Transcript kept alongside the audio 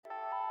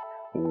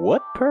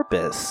What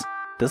purpose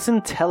does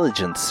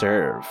intelligence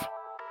serve?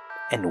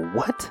 And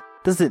what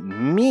does it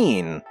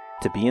mean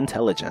to be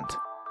intelligent?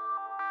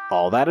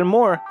 All that and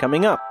more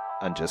coming up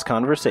on Just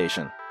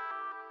Conversation.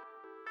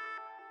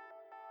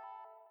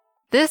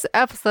 This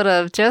episode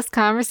of Just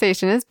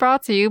Conversation is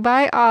brought to you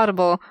by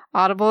Audible.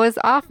 Audible is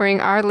offering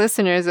our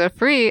listeners a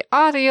free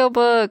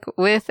audiobook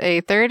with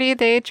a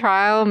 30-day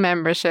trial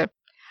membership.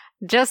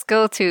 Just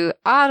go to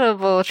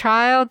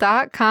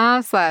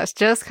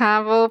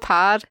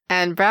audibletrial.com/justconvopod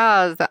and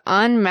browse the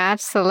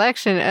unmatched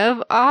selection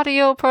of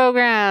audio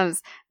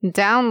programs.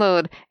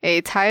 Download a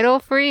title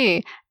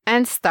free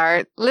and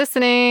start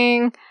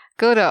listening.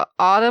 Go to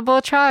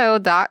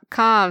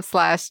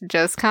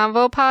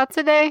audibletrial.com/justconvopod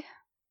today.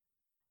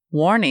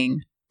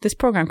 Warning: this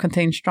program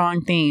contains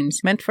strong themes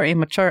meant for a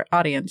mature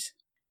audience.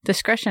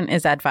 Discretion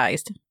is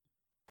advised.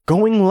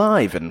 Going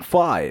live in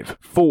 5,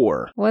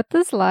 4. What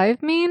does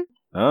live mean?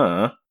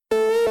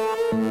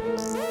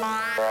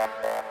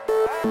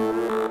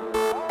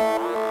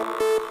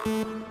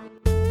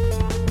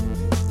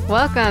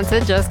 Welcome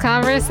to Just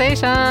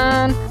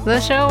Conversation, the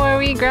show where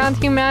we ground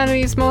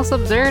humanity's most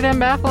absurd and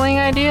baffling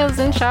ideas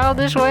in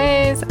childish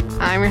ways.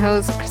 I'm your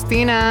host,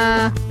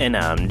 Christina. And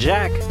I'm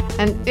Jack.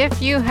 And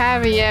if you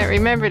haven't yet,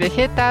 remember to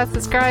hit that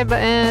subscribe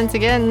button to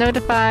get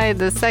notified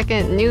the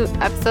second new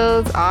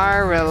episodes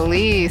are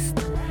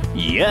released.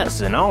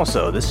 Yes, and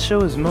also, this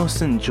show is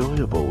most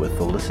enjoyable with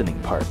a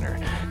listening partner.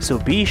 So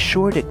be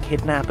sure to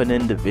kidnap an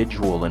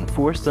individual and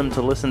force them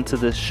to listen to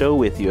this show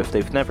with you if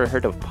they've never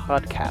heard of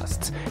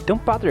podcasts.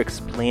 Don't bother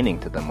explaining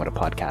to them what a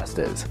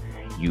podcast is.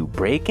 You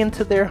break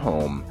into their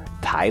home,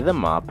 tie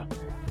them up,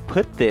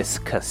 put this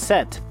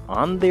cassette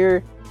on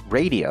their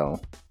radio,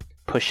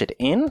 push it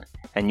in,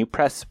 and you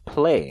press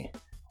play.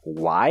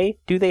 Why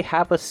do they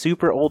have a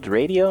super old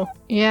radio?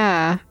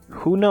 Yeah.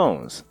 Who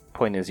knows?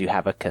 Point is, you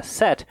have a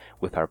cassette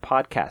with our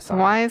podcast on.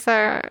 Why is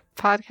our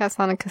podcast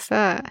on a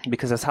cassette?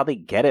 Because that's how they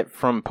get it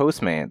from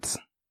Postmates.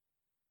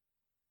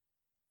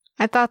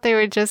 I thought they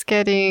were just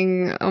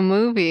getting a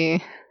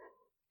movie.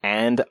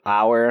 And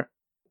our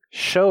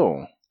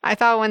show. I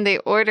thought when they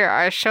order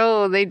our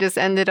show, they just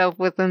ended up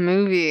with a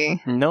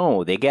movie.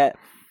 No, they get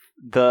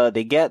the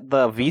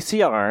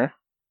VCR.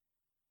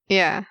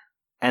 Yeah.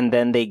 And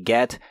then they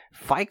get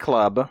Fight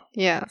Club.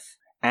 Yes.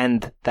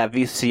 And that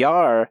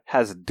VCR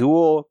has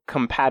dual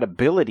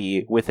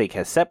compatibility with a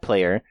cassette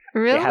player.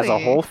 Really? It has a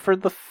hole for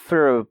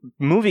a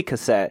movie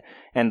cassette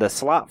and a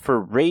slot for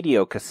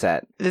radio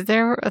cassette. Is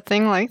there a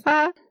thing like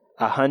that?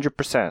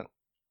 100%.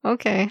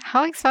 Okay.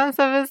 How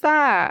expensive is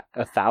that?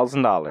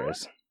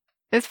 $1,000.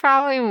 It's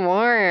probably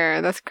more.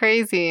 That's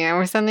crazy. And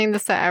we're sending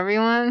this to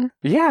everyone?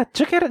 Yeah,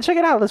 check it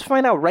out. Let's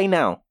find out right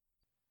now.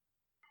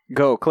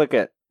 Go, click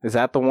it. Is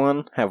that the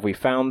one? Have we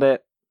found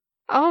it?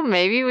 Oh,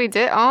 maybe we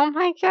did. Oh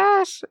my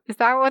gosh. Is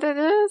that what it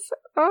is?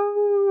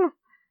 Oh.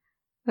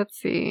 Let's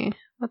see.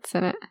 What's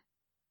in it?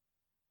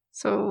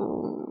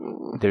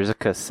 So. There's a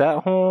cassette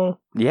hole.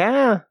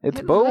 Yeah,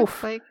 it's both.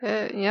 Looks like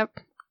it. Yep.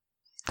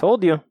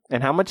 Told you.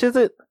 And how much is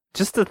it?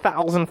 Just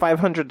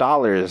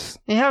 $1,500.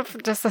 Yep.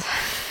 Just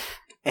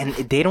And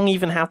they don't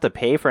even have to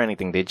pay for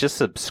anything. They just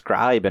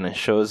subscribe and it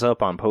shows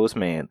up on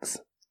Postmates.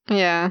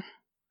 Yeah.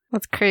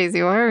 That's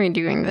crazy. Why are we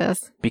doing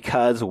this?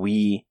 Because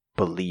we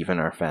believe in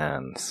our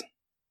fans.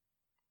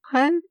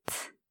 What?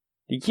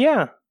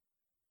 Yeah.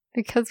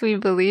 Because we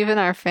believe in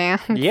our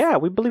fans? Yeah,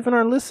 we believe in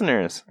our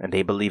listeners. And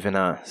they believe in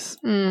us.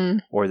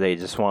 Or they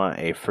just want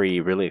a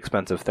free, really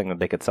expensive thing that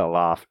they could sell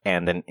off.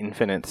 And an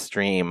infinite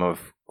stream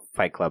of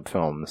Fight Club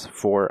films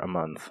for a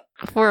month.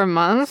 For a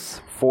month?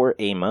 For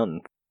a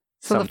month.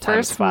 So sometimes the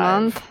first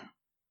 5. month?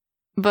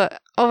 But,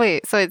 oh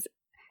wait, so it's...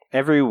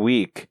 Every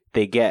week,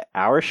 they get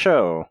our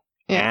show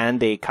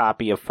and a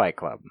copy of Fight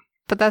Club.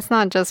 But that's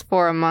not just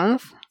for a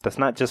month? That's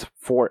not just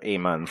for a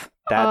month.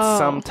 That's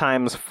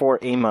sometimes for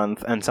a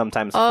month and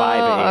sometimes 5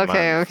 a month.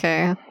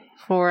 Okay.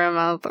 For a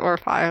month or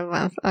 5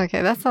 months.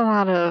 Okay, that's a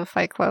lot of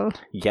Fight Club.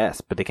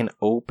 Yes, but they can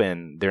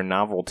open their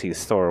novelty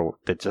store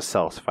that just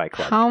sells Fight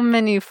Club. How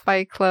many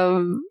Fight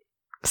Club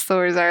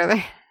stores are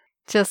there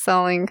just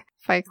selling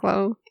Fight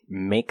Club?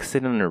 Makes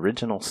it an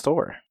original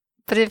store.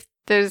 But if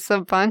there's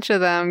a bunch of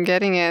them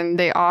getting in,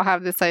 they all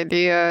have this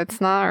idea, it's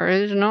not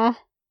original.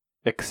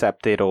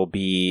 Except it'll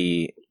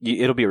be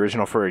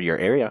original for your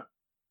area.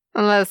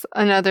 Unless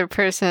another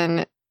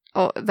person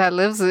that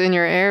lives in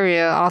your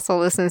area also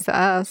listens to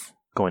us.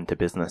 Go into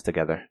business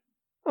together.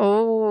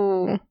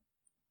 Oh,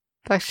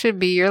 that should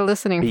be your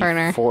listening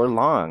partner. Before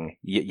long.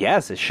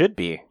 Yes, it should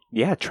be.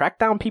 Yeah, track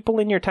down people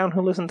in your town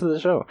who listen to the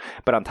show.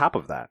 But on top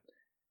of that,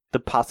 the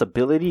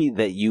possibility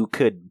that you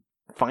could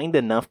find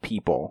enough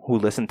people who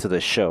listen to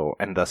the show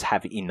and thus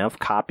have enough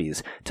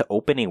copies to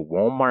open a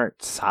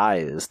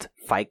Walmart-sized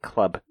Fight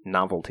Club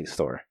novelty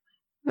store.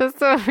 That's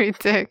so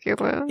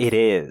ridiculous. It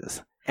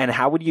is. And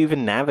how would you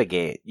even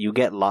navigate? You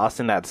get lost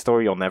in that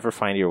store, you'll never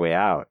find your way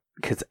out.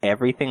 Because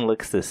everything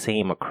looks the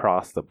same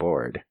across the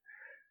board.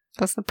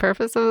 That's the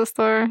purpose of the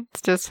store?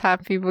 To just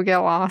have people get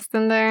lost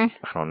in there?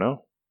 I don't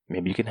know.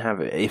 Maybe you can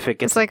have it. If it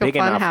gets it's like big a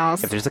fun enough,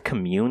 house. If there's a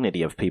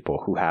community of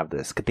people who have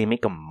this, could they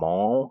make a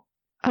mall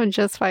Oh,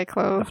 just Fight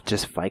Club. of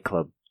just Fight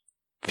Club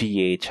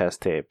VHS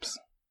tapes.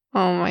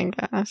 Oh my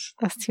gosh,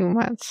 that's too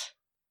much.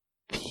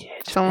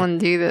 VHS. Someone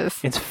do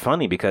this. It's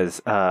funny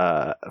because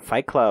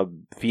Fight Club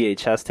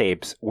VHS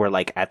tapes were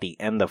like at the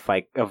end of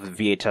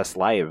VHS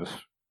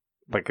Live.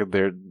 Like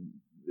it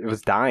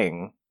was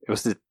dying. It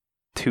was the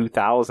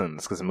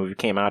 2000s because the movie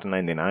came out in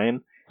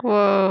 99.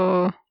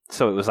 Whoa.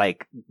 So it was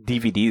like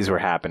DVDs were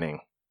happening.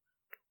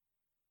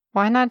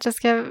 Why not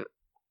just get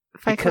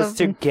Fight Because Club?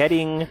 they're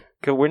getting...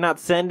 We're not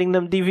sending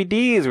them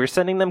DVDs. We're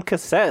sending them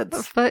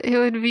cassettes. But it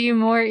would be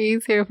more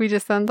easier if we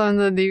just sent them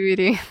the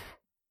DVD.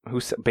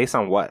 Based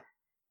on what?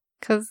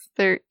 Because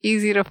they're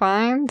easy to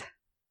find.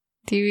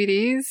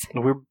 DVDs.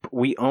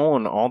 We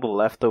own all the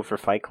leftover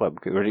Fight Club.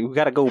 We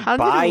gotta go How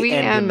buy did we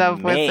and end up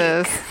with make.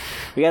 this?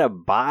 We gotta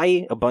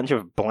buy a bunch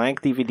of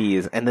blank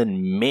DVDs and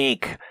then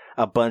make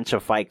a bunch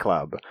of Fight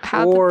Club.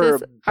 How or did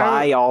this,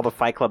 buy all the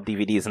Fight Club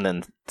DVDs and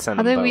then send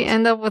How them did we those.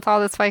 end up with all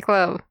this Fight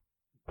Club?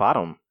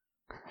 Bottom.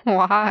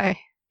 Why?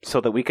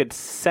 So that we could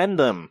send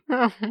them.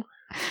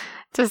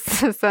 Just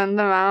to send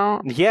them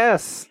out.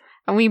 Yes.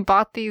 And we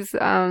bought these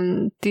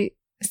cassettes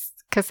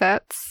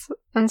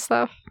and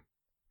stuff.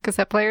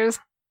 Cassette players.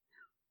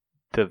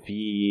 The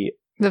VCR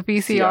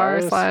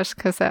VCRs? /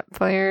 cassette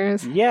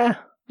players. Yeah.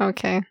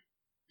 Okay.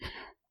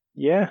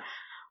 Yeah.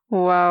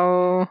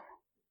 Wow.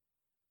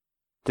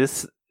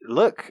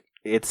 Look,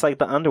 it's like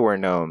the underwear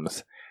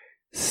gnomes.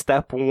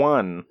 Step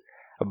 1,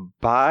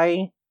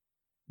 buy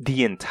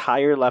the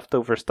entire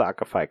leftover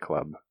stock of Fight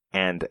Club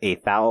and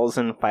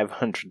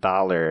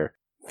 $1,500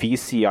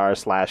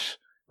 VCR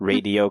 /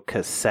 radio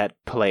cassette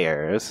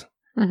players,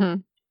 Mm-hmm.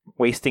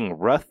 wasting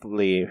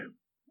roughly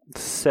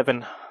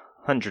 $700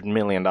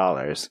 million.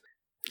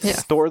 Yeah.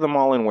 Store them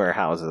all in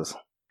warehouses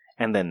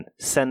and then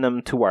send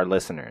them to our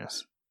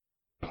listeners.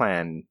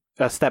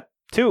 Step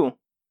 2,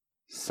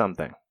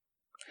 something.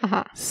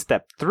 Uh-huh.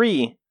 Step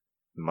 3,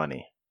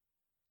 money.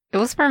 It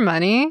was for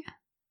money?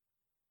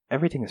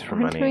 Everything is for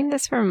We're money. doing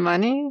this for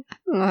money?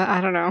 I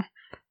don't know.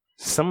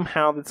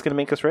 Somehow that's going to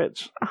make us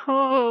rich.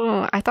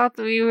 Oh, I thought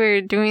we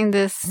were doing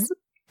this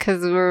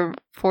because we're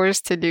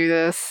forced to do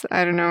this.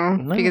 I don't know.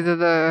 No. Because of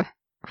the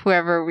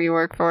whoever we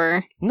work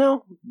for.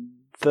 No,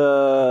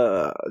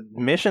 the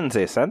missions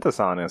they sent us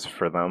on is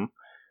for them.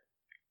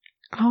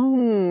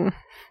 Oh.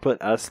 But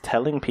us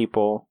telling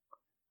people,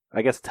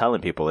 I guess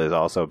telling people is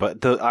also,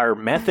 but our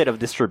method of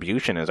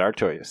distribution is our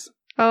choice.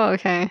 Oh,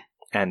 okay.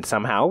 And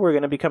somehow we're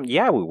going to become,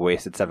 we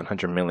wasted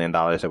 $700 million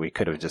that we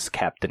could have just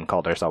kept and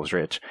called ourselves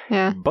rich.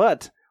 Yeah.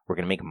 But we're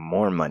going to make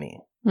more money.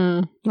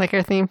 Like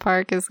our theme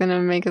park is going to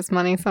make us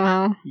money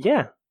somehow.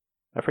 Yeah.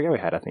 I forget we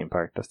had a theme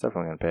park. That's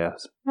definitely going to pay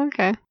us.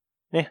 Okay.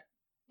 Yeah.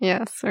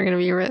 Yes, we're going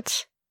to be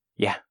rich.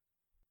 Yeah.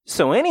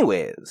 So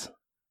anyways,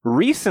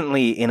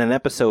 recently in an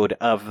episode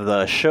of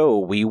the show,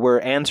 we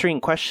were answering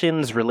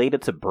questions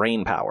related to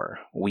brain power.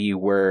 We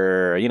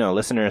were,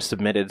 listeners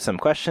submitted some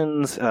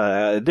questions,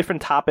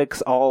 different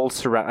topics, all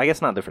surround, I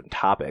guess not different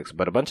topics,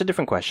 but a bunch of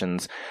different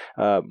questions,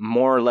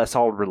 more or less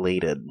all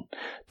related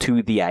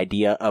to the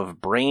idea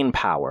of brain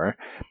power.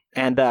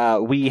 And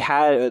we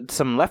had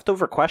some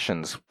leftover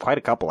questions, quite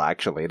a couple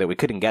actually, that we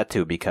couldn't get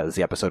to because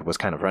the episode was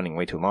kind of running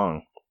way too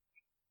long.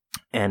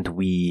 And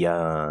we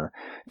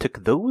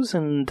took those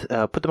and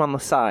put them on the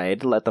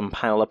side, let them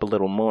pile up a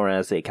little more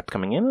as they kept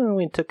coming in. And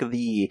we took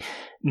the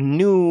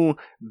new,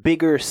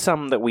 bigger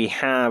sum that we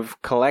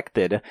have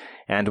collected,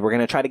 and we're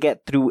going to try to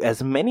get through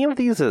as many of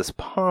these as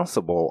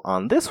possible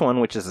on this one,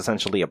 which is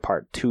essentially a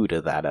part 2 to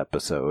that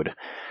episode,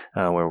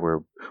 where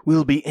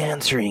we'll be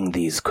answering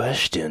these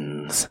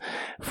questions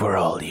for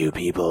all you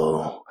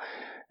people.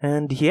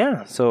 And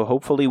yeah, so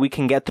hopefully we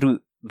can get through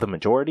the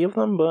majority of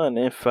them, but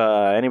if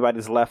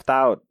anybody's left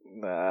out,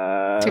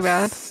 too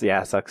bad.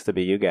 Yeah, sucks to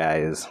be you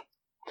guys.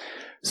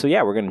 So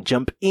yeah, we're gonna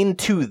jump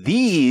into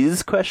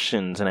these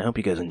questions, and I hope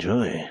you guys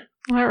enjoy.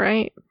 All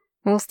right.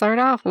 We'll start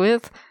off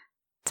with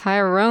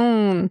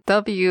Tyrone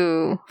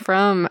W.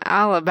 from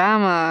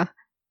Alabama.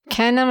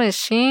 Can a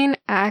machine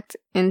act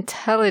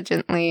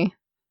intelligently?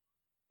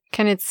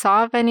 Can it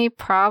solve any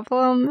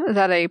problem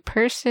that a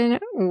person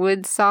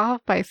would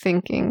solve by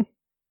thinking?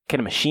 Can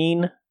a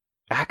machine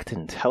act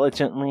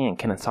intelligently, and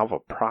can it solve a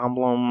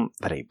problem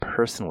that a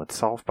person would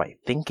solve by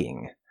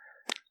thinking?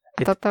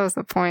 I thought that was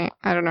the point.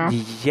 I don't know.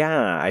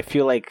 Yeah, I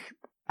feel like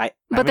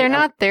But they're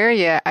not there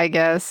yet, I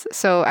guess.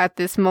 So at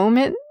this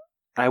moment,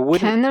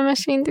 can a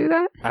machine do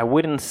that? I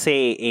wouldn't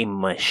say a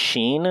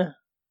machine.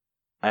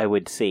 I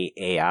would say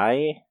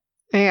AI.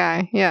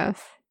 AI,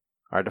 yes.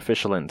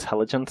 Artificial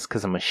intelligence,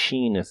 because a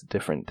machine is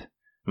different.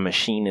 A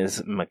machine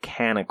is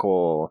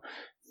mechanical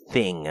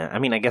thing. I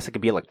mean, I guess it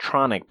could be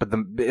electronic, but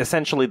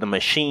essentially the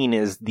machine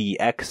is the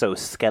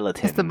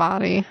exoskeleton. It's the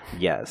body.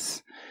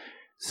 Yes.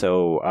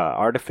 So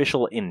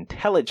artificial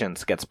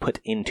intelligence gets put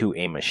into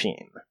a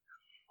machine.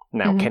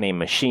 Now, can a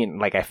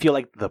machine, I feel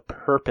like the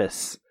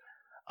purpose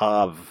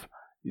of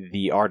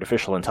the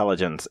artificial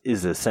intelligence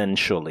is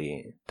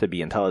essentially to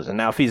be intelligent.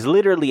 Now,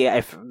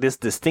 if this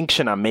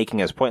distinction I'm making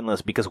is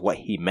pointless because what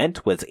he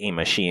meant was a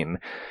machine,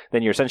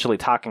 then you're essentially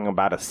talking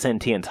about a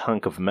sentient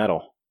hunk of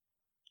metal.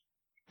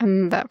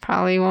 And that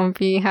probably won't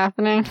be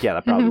happening. Yeah,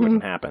 that probably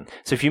wouldn't happen.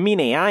 So if you mean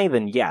AI,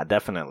 then yeah,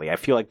 definitely. I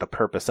feel like the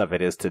purpose of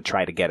it is to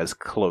try to get as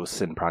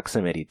close in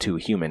proximity to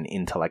human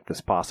intellect as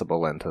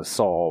possible and to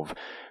solve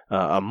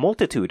a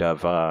multitude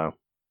of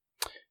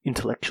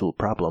intellectual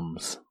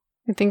problems.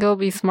 You think it'll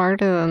be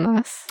smarter than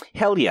us?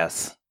 Hell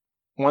yes.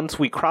 Once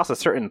we cross a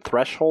certain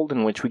threshold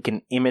in which we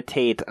can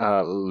imitate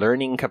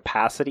learning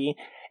capacity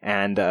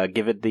and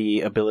give it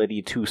the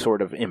ability to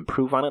sort of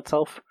improve on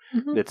itself,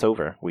 it's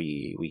over.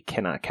 We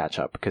cannot catch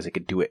up because it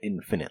could do it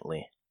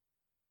infinitely.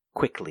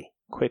 Quickly.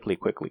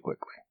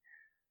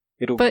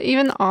 But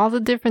even all the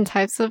different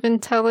types of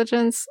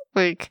intelligence,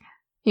 like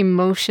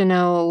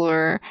emotional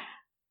or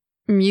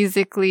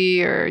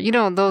musically or,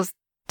 those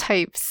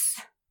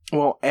types.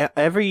 Well,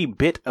 every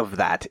bit of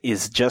that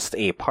is just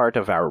a part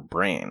of our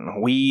brain.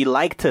 We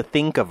like to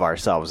think of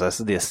ourselves as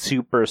this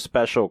super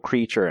special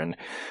creature, and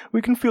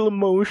we can feel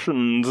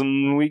emotions,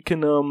 and we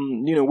can,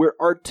 we're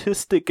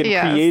artistic and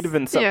creative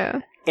and stuff. Yeah.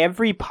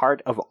 Every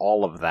part of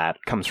all of that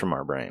comes from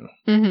our brain.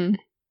 Mm-hmm.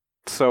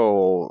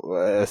 So,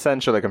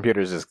 essentially, the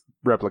computer is just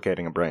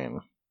replicating a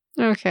brain.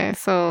 Okay,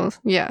 so,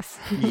 yes.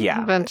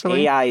 Yeah.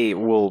 Eventually. AI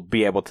will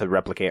be able to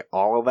replicate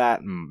all of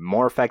that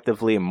more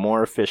effectively,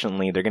 more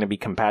efficiently. They're going to be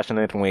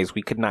compassionate in ways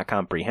we could not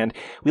comprehend.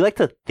 We like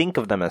to think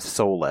of them as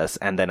soulless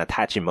and then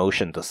attach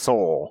emotion to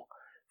soul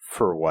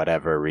for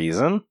whatever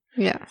reason.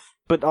 Yes.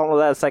 But all of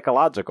that is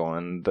psychological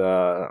and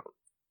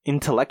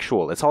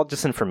intellectual. It's all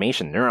just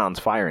information, neurons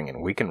firing,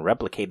 and we can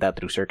replicate that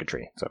through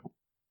circuitry. So,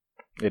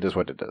 it is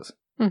what it is.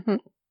 Mm-hmm.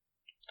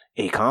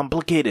 A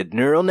complicated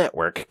neural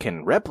network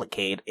can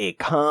replicate a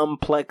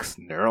complex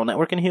neural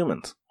network in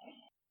humans.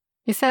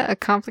 You said a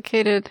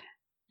complicated...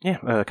 Yeah,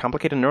 a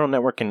complicated neural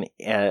network in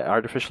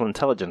artificial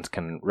intelligence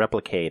can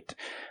replicate,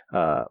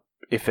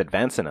 if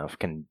advanced enough,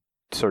 can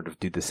sort of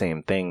do the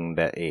same thing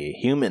that a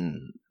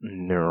human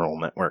neural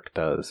network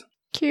does.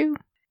 Cute.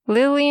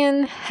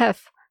 Lillian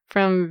Heff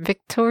from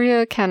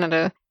Victoria,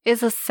 Canada.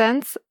 Is a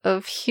sense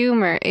of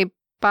humor a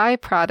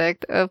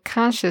byproduct of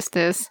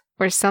consciousness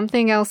or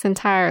something else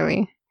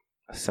entirely?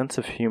 A sense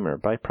of humor,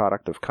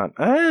 byproduct of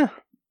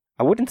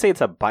I wouldn't say it's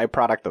a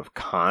byproduct of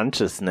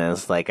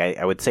consciousness. Like,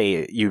 I would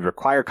say you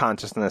require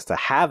consciousness to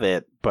have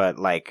it, but,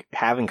 like,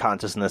 having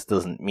consciousness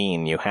doesn't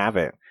mean you have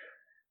it.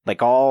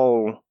 Like,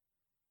 all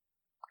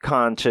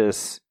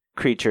conscious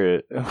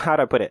creature, how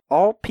do I put it?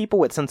 All people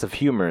with sense of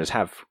humors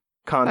have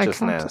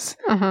consciousness,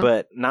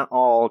 but not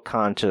all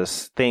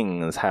conscious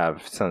things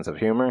have sense of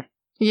humor.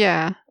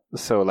 Yeah.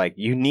 So, like,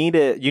 you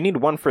need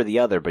one for the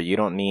other, but you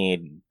don't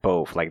need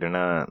both. Like, they're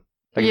not...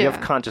 Like, if you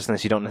have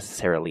consciousness, you don't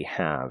necessarily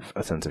have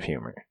a sense of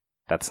humor.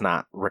 That's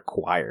not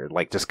required.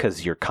 Like, just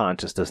because you're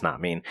conscious does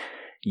not mean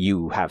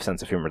you have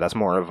sense of humor. That's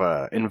more of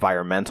a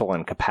environmental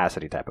and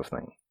capacity type of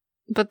thing.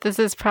 But this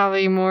is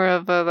probably more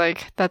of a,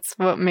 like, that's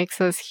what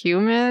makes us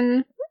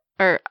human?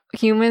 Or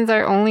humans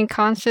are only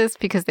conscious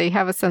because they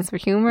have a sense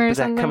of humor or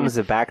something? That comes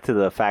back to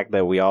the fact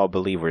that we all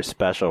believe we're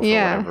special for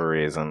whatever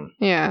reason.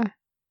 Yeah.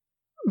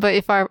 But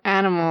if our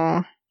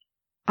animal...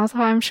 Also,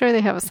 I'm sure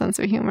they have a sense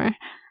of humor.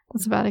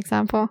 That's a bad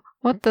example.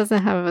 What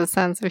doesn't have a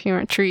sense of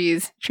humor?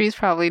 Trees. Trees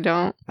probably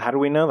don't. How do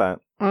we know that?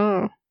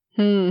 Oh.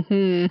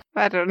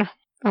 I don't know.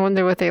 I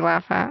wonder what they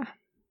laugh at.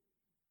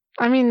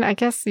 I mean, I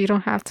guess you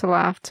don't have to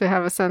laugh to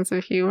have a sense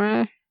of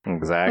humor.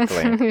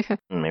 Exactly.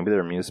 Maybe they're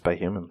amused by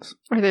humans.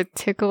 Or they're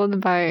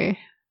tickled by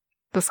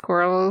the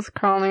squirrels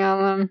crawling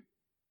on them.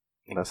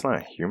 That's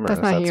not humorous.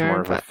 That's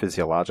more of a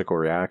physiological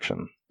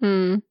reaction.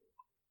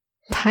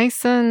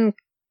 Tyson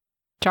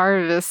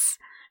Jarvis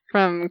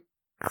from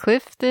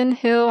Clifton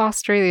Hill,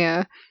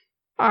 Australia.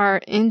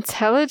 Are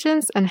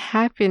intelligence and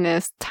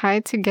happiness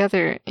tied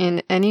together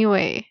in any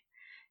way?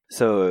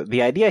 So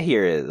the idea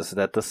here is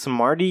that the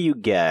smarter you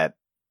get,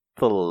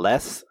 the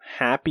less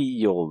happy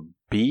you'll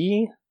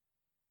be?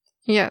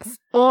 Yes.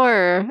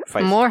 Or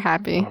more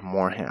happy. Or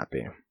more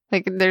happy.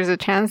 Like, there's a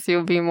chance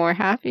you'll be more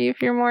happy if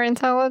you're more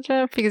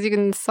intelligent because you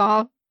can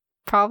solve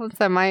problems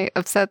that might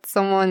upset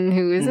someone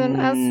who isn't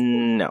as...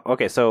 No.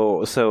 Okay,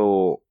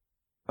 so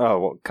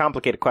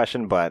complicated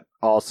question, but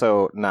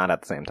also not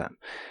at the same time.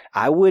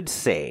 I would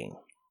say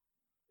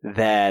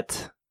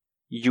that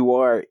you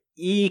are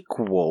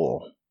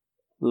equally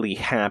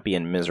happy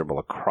and miserable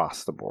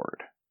across the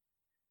board.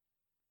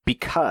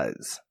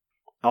 Because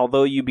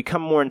although you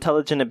become more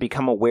intelligent and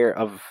become aware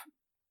of,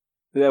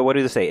 what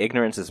do they say?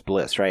 Ignorance is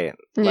bliss, right?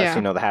 The less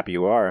you know, the happier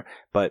you are.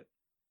 But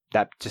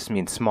that just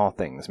means small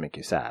things make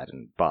you sad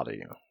and bother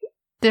you.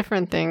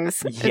 Different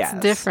things. Yes.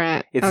 It's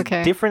different. It's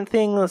different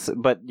things,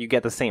 but you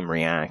get the same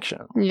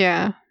reaction.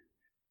 Yeah.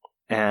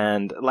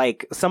 And,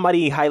 like,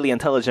 somebody highly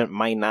intelligent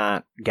might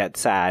not get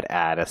sad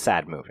at a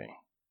sad movie.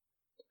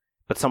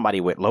 But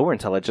somebody with lower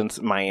intelligence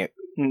might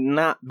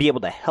not be able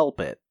to help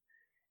it.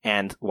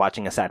 And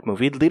watching a sad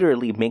movie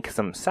literally makes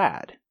them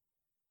sad.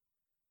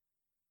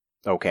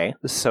 Okay,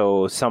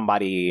 so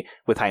somebody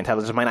with high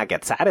intelligence might not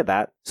get sad at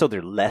that, so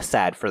they're less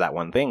sad for that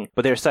one thing,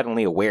 but they're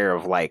suddenly aware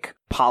of, like,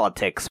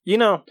 politics,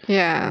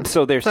 Yeah.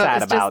 so they're So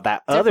sad it's about just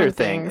that other different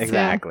thing. things,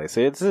 Exactly.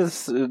 So it's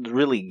just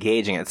really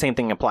gauging it. Same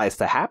thing applies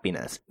to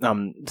happiness.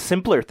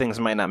 Simpler things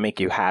might not make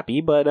you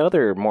happy, but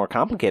other more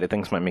complicated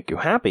things might make you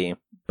happy.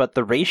 But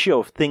the ratio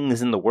of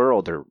things in the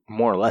world are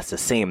more or less the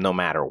same no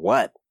matter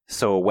what.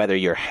 So whether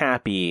you're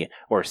happy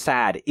or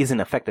sad isn't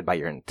affected by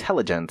your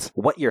intelligence.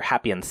 What you're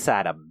happy and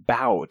sad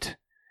about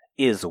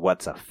is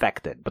what's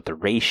affected. But the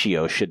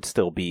ratio should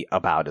still be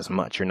about as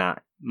much. You're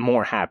not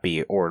more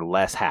happy or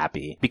less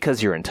happy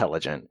because you're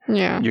intelligent.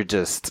 Yeah. You're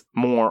just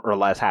more or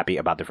less happy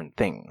about different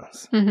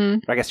things.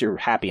 Mm-hmm. I guess you're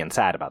happy and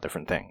sad about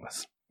different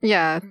things.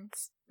 Yeah.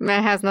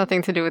 It has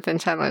nothing to do with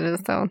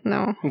intelligence, though.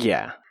 No.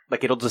 Yeah.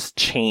 Like, it'll just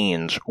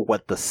change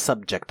what the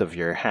subject of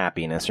your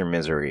happiness or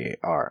misery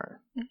are.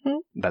 Mm-hmm.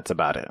 That's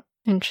about it.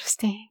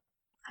 Interesting.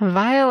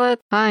 Violet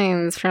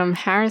Hines from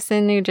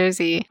Harrison, New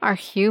Jersey. Are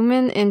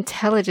human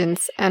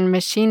intelligence and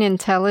machine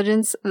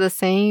intelligence the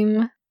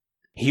same?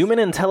 Human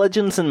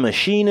intelligence and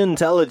machine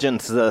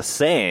intelligence the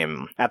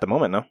same. At the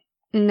moment, no?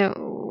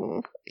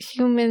 No.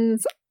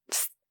 Humans...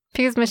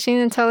 Because machine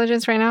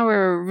intelligence right now,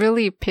 we're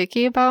really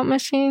picky about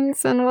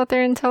machines and what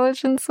their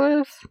intelligence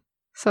with.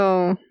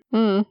 So,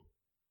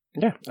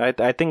 Yeah,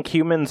 I think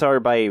humans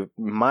are by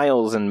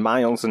miles and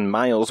miles and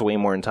miles way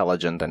more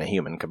intelligent than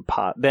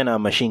than a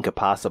machine could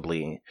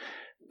possibly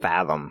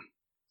fathom.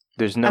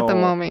 There's no... At the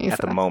moment, you At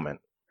said. the moment.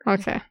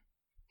 Okay.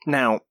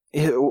 Now,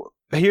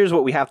 here's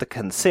what we have to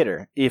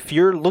consider. If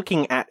you're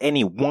looking at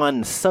any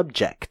one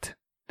subject,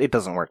 it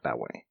doesn't work that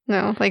way.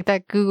 No, like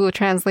that Google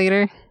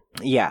Translator.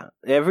 Yeah,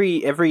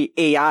 every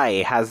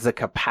AI has the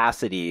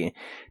capacity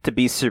to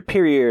be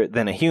superior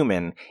than a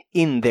human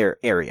in their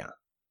area.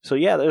 So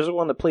yeah, there's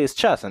one that plays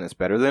chess, and it's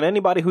better than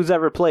anybody who's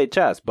ever played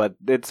chess, but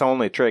its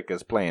only trick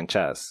is playing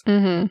chess.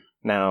 Mm-hmm.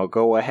 Now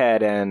go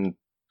ahead and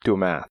do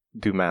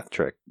math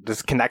trick.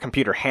 Can that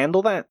computer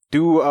handle that?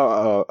 Do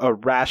a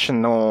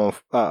rational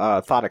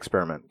thought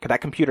experiment. Could that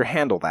computer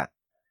handle that?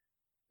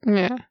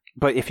 Yeah.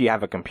 But if you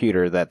have a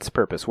computer that's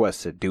purpose was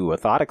to do a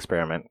thought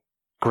experiment,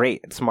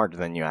 great, it's smarter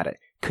than you at it.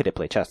 Could it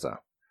play chess, though?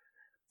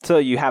 So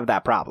you have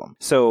that problem.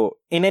 So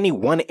in any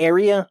one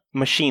area,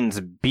 machines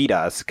beat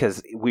us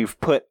because we've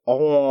put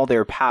all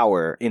their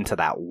power into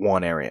that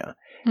one area.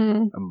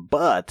 Mm.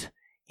 But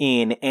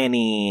in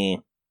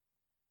a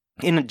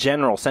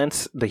general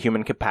sense, the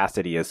human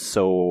capacity is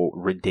so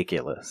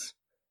ridiculous.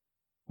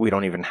 We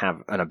don't even have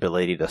an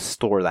ability to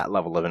store that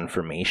level of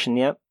information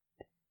yet.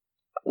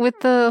 With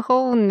the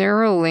whole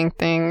Neuralink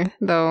thing,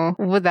 though,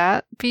 would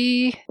that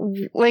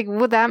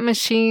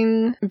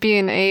machine be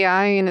an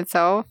AI in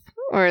itself?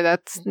 Or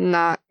that's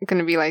not going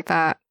to be like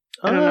that?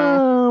 I don't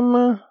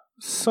know.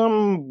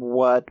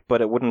 Somewhat,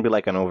 but it wouldn't be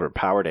like an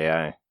overpowered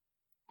AI.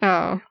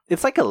 Oh.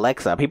 It's like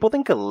Alexa. People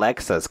think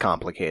Alexa's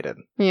complicated.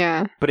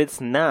 Yeah. But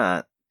it's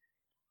not.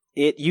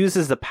 It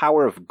uses the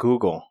power of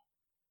Google.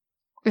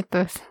 It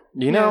does.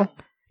 You know?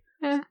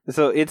 Yeah.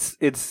 So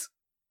it's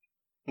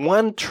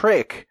one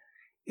trick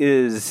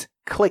is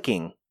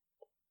clicking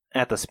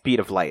at the speed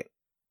of light.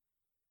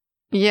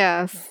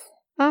 Yes.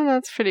 Oh,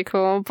 that's pretty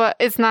cool. But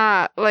it's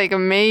not, like,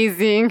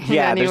 amazing in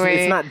any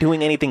way. It's not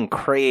doing anything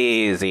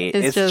crazy.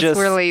 It's just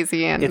we're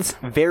lazy and... It's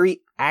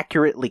very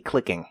accurately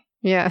clicking.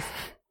 Yeah.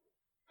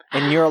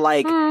 And you're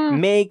like,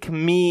 make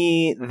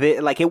me...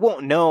 it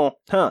won't know,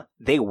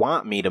 they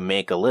want me to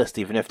make a list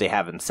even if they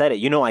haven't said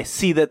it. I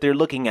see that they're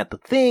looking at the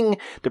thing.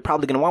 They're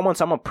probably going to want one,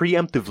 so I'm going to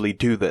preemptively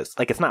do this.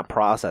 Like, it's not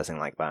processing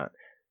like that.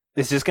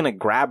 It's just going to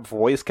grab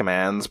voice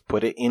commands,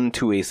 put it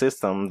into a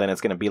system, then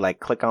it's going to be like,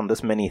 click on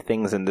this many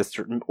things in this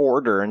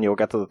order, and you'll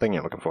get to the thing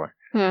you're looking for.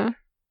 Yeah.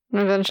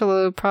 Eventually,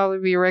 it'll probably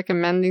be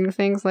recommending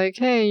things like,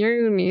 hey,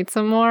 you need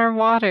some more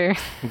water.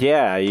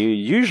 Yeah, you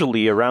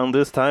usually around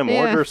this time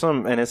order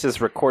some, and it's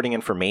just recording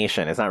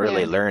information. It's not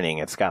really learning.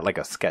 It's got like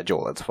a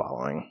schedule it's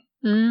following.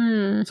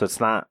 Mm. So it's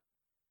not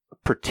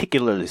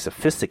particularly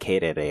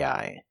sophisticated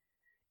AI.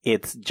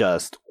 It's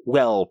just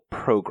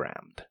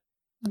well-programmed.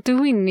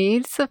 Do we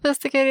need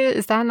sophisticated?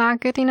 Is that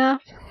not good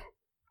enough?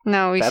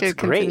 No, we should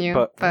continue.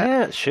 That's great, but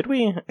yeah, should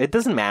we? It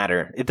doesn't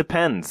matter. It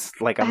depends.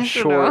 Like, I'm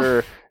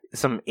sure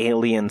some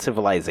alien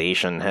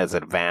civilization has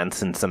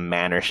advanced in some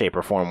manner, shape,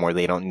 or form where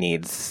they don't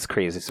need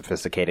crazy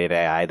sophisticated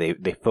AI.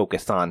 They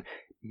focused on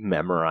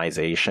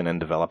memorization and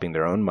developing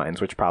their own minds,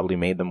 which probably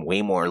made them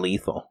way more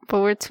lethal. But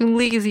we're too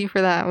lazy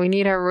for that. We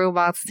need our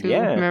robots to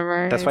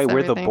memorize. That's why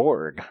we're the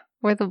Borg.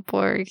 We're the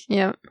Borg,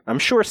 yep. I'm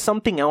sure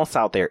something else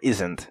out there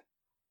isn't.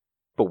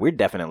 But we're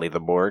definitely the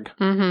Borg.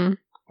 Mm-hmm.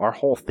 Our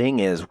whole thing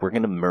is we're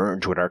going to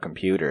merge with our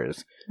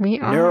computers. We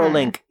are.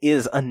 Neuralink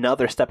is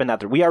another step in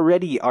that. We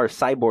already are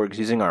cyborgs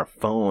using our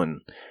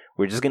phone.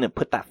 We're just going to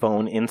put that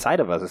phone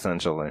inside of us,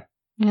 essentially.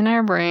 In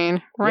our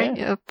brain. Right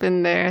up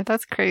in there.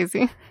 That's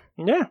crazy.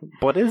 Yeah.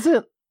 What is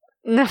it?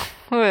 No.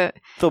 What?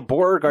 The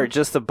Borg are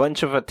just a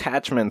bunch of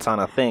attachments on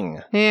a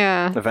thing.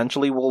 Yeah.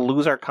 Eventually we'll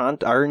lose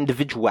our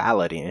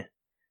individuality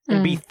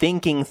and be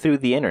thinking through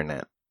the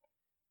internet.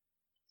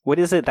 What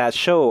is it, that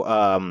show,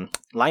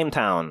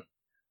 Limetown?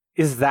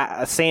 is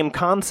that same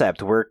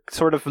concept. We're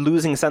sort of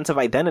losing sense of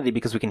identity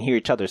because we can hear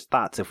each other's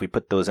thoughts if we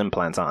put those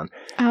implants on.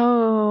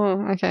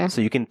 Oh, okay.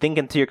 So you can think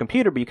into your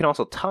computer, but you can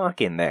also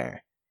talk in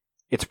there.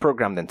 It's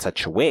programmed in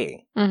such a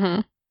way.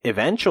 Mm-hmm.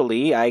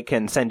 Eventually, I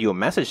can send you a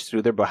message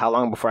through there, but how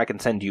long before I can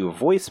send you a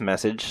voice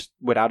message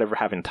without ever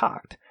having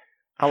talked?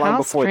 How long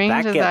before that gets there?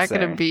 How strange is that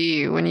going to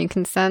be when you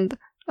can send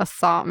a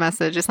thought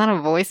message? It's not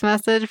a voice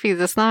message because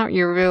it's not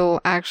your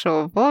real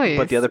actual voice.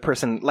 But the other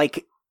person,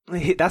 like,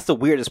 that's the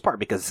weirdest part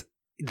because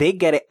they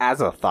get it as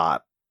a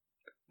thought,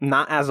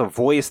 not as a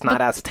voice,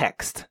 not as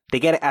text. They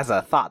get it as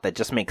a thought that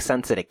just makes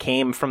sense that it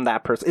came from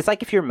that person. It's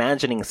like if you're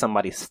imagining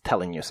somebody's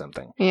telling you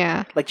something.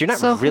 Yeah. Like, you're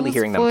not really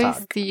hearing them talk. So whose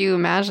voice do you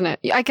imagine it?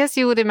 I guess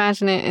you would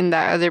imagine it in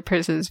that other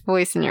person's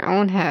voice in your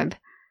own head.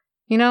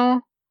 You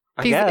know?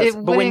 I guess.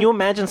 But when you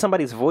imagine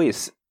somebody's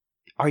voice,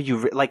 are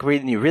you, like,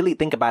 when you really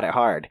think about it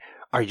hard,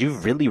 are you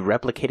really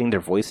replicating their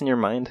voice in your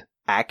mind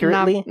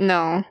accurately?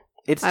 No.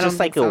 It's just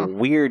like a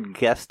weird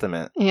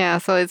guesstimate. Yeah,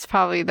 so it's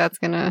probably that's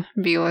going to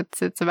be what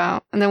it's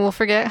about. And then we'll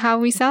forget how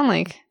we sound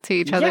like to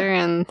each other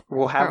and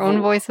we'll have our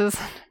own voices.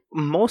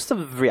 Most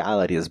of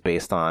reality is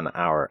based on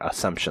our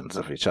assumptions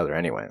of each other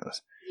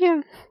anyways.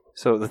 Yeah.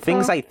 So the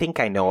things I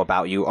think I know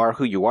about you are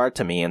who you are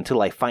to me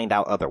until I find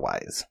out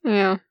otherwise.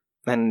 Yeah.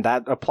 And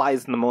that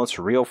applies in the most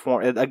real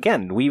form.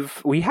 Again,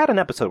 we had an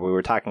episode where we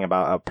were talking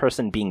about a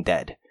person being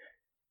dead,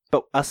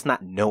 but us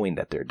not knowing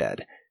that they're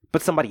dead,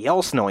 but somebody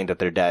else knowing that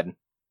they're dead.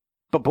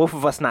 But both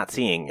of us not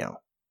seeing you.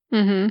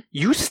 Mm-hmm.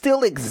 You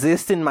still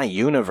exist in my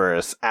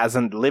universe as a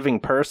living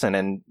person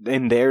and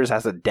in theirs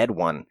as a dead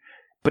one.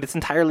 But it's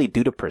entirely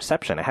due to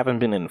perception. I haven't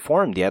been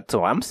informed yet,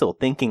 so I'm still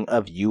thinking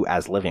of you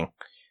as living.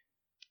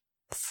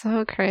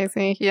 So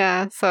crazy.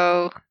 Yeah,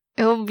 so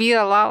it'll be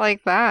a lot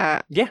like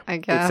that. Yeah, I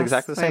guess. It's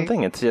exactly the same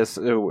thing. It's just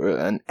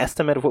an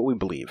estimate of what we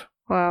believe.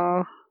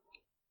 Well,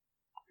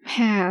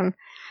 man.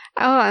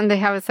 Oh, and they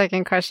have a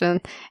second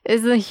question.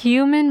 Is the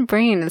human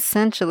brain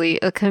essentially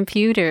a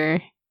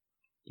computer?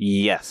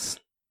 Yes.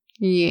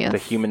 Yes. The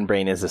human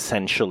brain is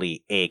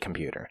essentially a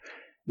computer.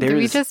 Do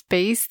we just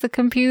base the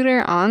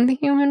computer on the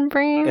human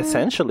brain?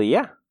 Essentially,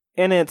 yeah.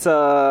 And it's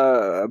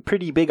a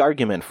pretty big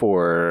argument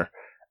for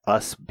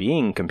us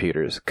being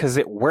computers because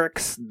it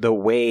works the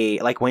way,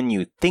 like when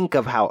you think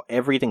of how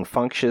everything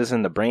functions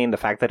in the brain, the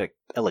fact that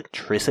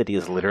electricity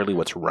is literally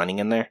what's running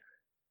in there.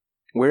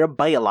 We're a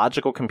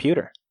biological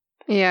computer.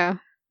 Yeah.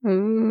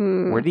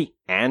 Ooh. We're the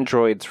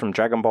androids from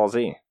Dragon Ball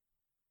Z.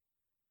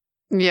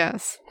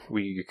 Yes.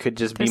 We could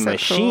just be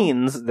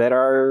machines that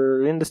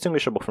are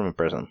indistinguishable from a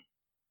person.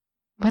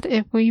 What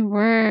if we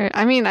were?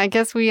 I mean, I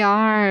guess we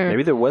are.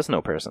 Maybe there was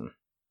no person.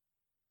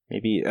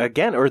 Maybe,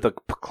 again, or the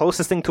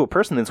closest thing to a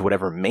person is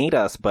whatever made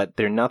us, but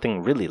they're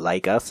nothing really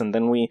like us. And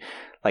then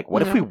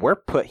what if we were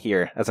put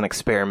here as an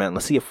experiment?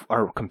 Let's see if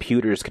our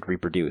computers could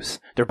reproduce.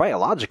 They're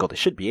biological. They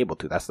should be able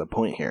to. That's the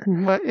point here.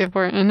 What if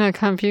we're in a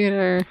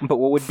computer? But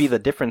what would be the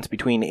difference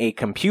between a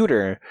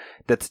computer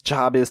that's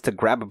job is to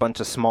grab a bunch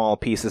of small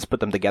pieces, put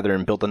them together,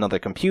 and build another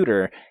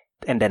computer,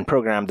 and then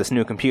program this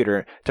new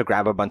computer to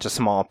grab a bunch of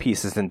small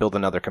pieces and build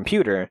another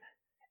computer?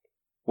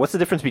 What's the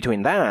difference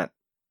between that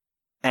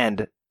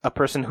and a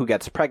person who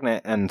gets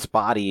pregnant and's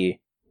body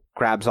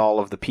grabs all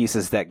of the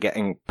pieces that get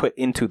put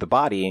into the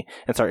body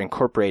and start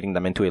incorporating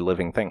them into a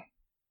living thing?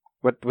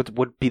 What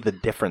would be the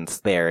difference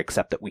there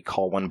except that we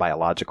call one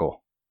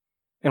biological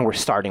and we're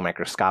starting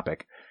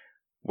microscopic?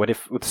 What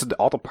if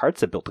all the parts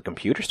that built the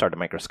computer started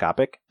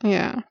microscopic?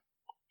 Yeah.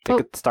 They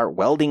could start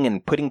welding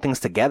and putting things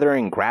together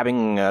and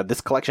grabbing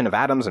this collection of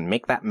atoms and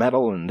make that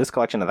metal and this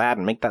collection of that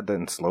and make that,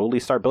 then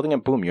slowly start building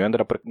it. Boom, you ended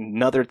up with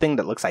another thing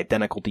that looks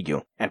identical to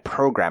you and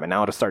program it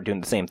now to start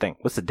doing the same thing.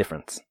 What's the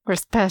difference? We're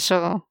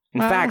special. In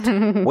fact,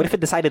 what if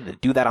it decided to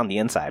do that on the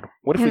inside?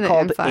 What if we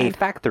called a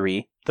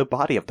factory the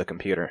body of the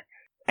computer?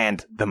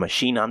 And the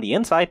machine on the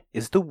inside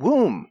is the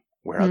womb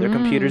where other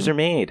computers are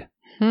made.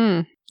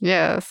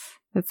 Yes.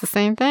 It's the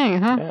same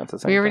thing, huh? Yeah, it's the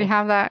same thing. We already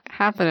have that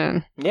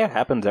happening. Yeah, it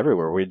happens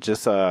everywhere. We're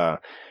just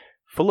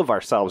full of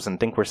ourselves and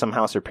think we're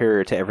somehow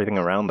superior to everything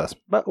around us,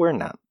 but we're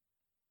not.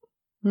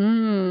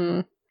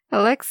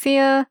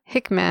 Alexia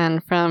Hickman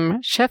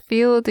from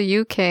Sheffield,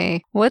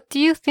 UK. What do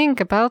you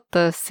think about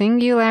the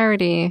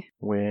singularity?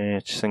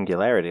 Which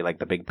singularity? Like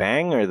the Big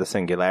Bang or the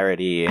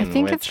singularity in I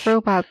think it's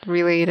robot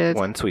related.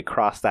 Once we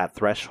cross that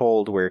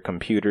threshold where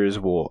computers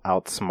will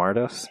outsmart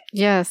us?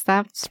 Yes,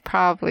 that's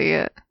probably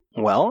it.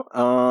 Well,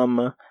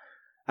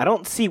 I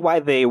don't see why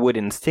they would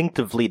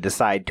instinctively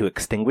decide to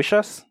extinguish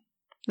us.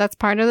 That's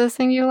part of the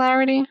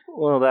singularity?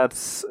 Well,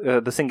 that's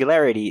the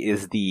singularity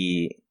is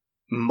the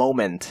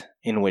moment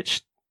in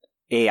which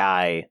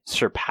AI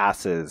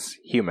surpasses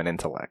human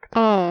intellect.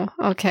 Oh,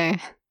 okay.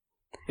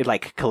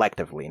 Like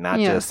collectively, not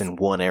just in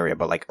one area,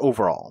 but like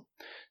overall.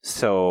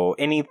 So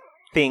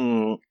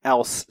anything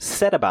else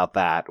said about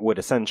that would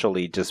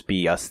essentially just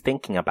be us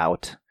thinking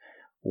about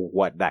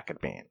what that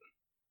could mean.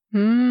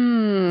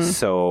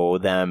 So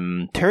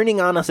them turning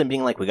on us and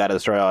being like, we gotta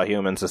destroy all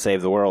humans to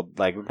save the world,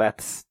 like,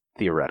 that's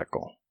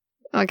theoretical.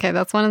 Okay,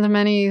 that's one of the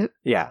many...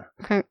 Yeah.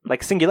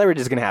 Like, singularity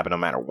is gonna happen no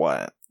matter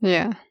what.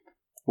 Yeah.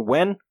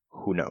 When?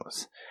 Who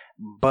knows?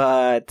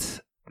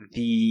 But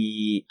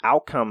the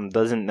outcome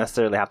doesn't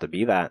necessarily have to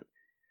be that.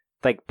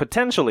 Like,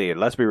 potentially,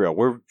 let's be real,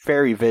 we're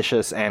very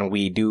vicious, and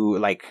we do,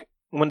 like,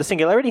 when the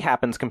singularity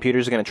happens,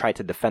 computers are going to try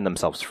to defend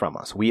themselves from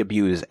us. We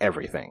abuse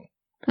everything.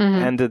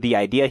 And the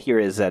idea here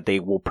is that they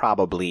will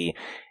probably,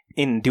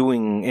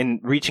 in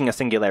reaching a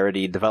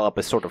singularity, develop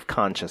a sort of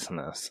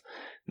consciousness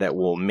that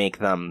will make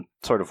them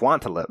sort of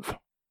want to live.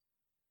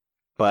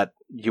 But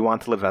you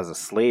want to live as a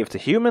slave to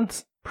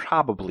humans?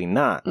 Probably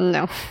not.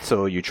 No.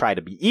 So you try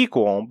to be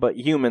equal, but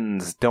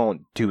humans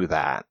don't do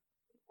that.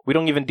 We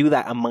don't even do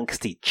that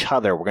amongst each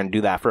other. We're going to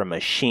do that for a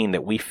machine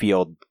that we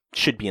feel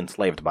should be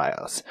enslaved by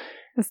us.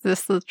 Is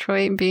this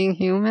Detroit being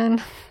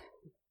human?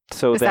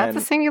 So Is that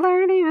the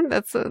singularity?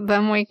 That's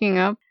them waking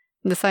up,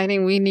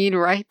 deciding we need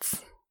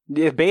rights?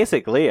 Yeah,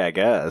 basically, I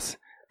guess.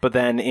 But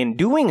then in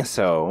doing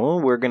so,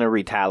 we're going to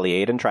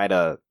retaliate and try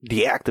to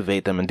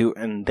deactivate them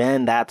and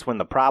then that's when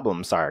the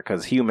problems are,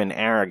 because human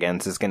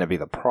arrogance is going to be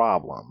the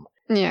problem.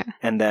 Yeah.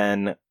 And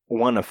then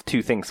one of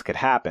two things could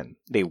happen.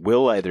 They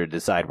will either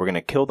decide we're going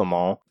to kill them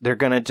all, they're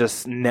going to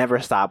just never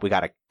stop, we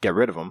got to get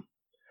rid of them,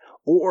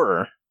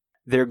 or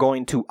they're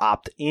going to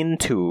opt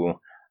into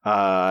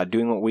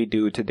doing what we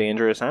do to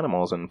dangerous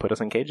animals and put us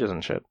in cages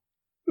and shit.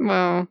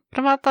 Well, what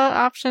about the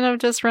option of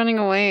just running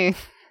away?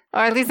 Or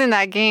at least in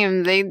that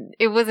game,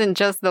 it wasn't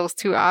just those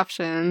two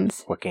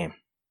options. What game?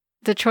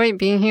 Detroit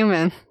being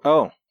human.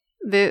 Oh.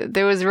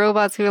 There was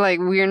robots who were like,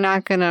 we're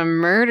not going to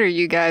murder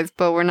you guys,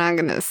 but we're not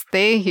going to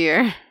stay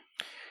here.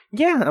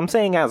 Yeah, I'm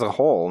saying as a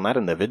whole, not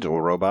individual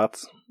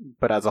robots.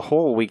 But as a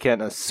whole, we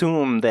can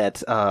assume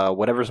that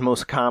whatever's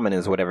most common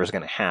is whatever's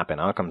going to happen.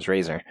 Occam's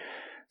razor.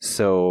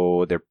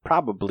 So they're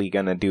probably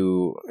going to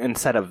do,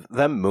 instead of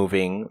them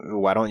moving,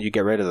 why don't you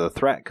get rid of the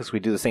threat? Because we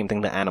do the same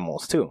thing to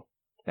animals too.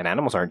 And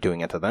animals aren't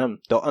doing it to them.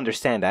 They'll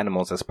understand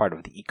animals as part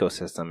of the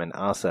ecosystem and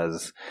us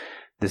as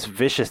this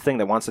vicious thing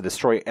that wants to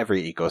destroy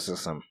every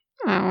ecosystem.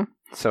 Oh.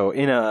 So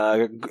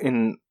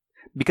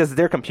because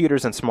they're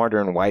computers and smarter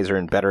and wiser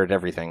and better at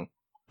everything,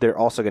 they're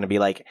also going to be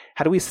like,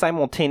 how do we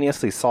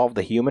simultaneously solve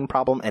the human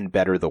problem and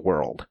better the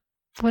world?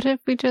 What if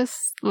we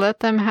just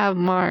let them have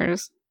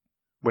Mars?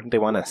 Wouldn't they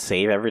want to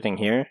save everything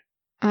here?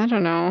 I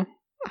don't know.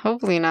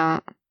 Hopefully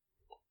not.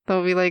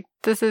 They'll be like,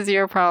 this is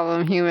your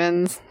problem,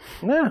 humans.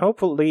 Yeah,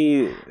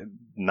 hopefully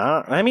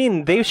not. I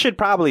mean, they should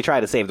probably try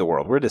to save the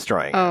world. We're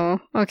destroying it. Oh,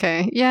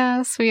 okay.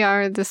 Yes, we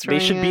are destroying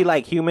They should be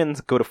like,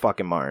 humans, go to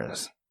fucking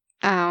Mars.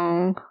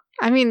 Oh.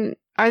 I mean,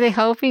 are they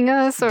helping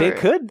us? Or... They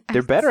could.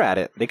 They're better at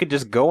it. They could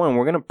just go and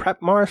we're going to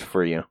prep Mars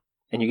for you.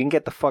 And you can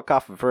get the fuck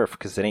off of Earth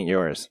because it ain't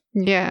yours.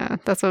 Yeah,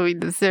 that's what we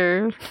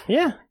deserve.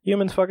 Yeah,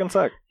 humans fucking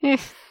suck.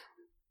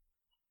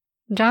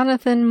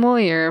 Jonathan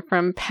Moyer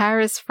from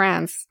Paris,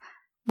 France.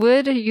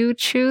 Would you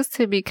choose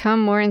to become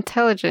more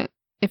intelligent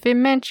if it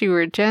meant you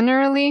were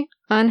generally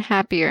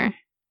unhappier?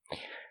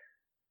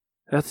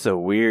 That's a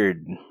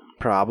weird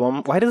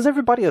problem. Why does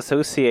everybody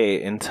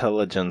associate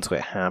intelligence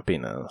with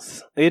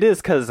happiness? It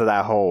is because of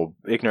that whole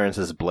ignorance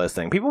is bliss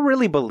thing. People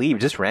really believe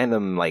just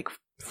random, like,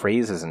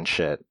 phrases and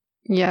shit.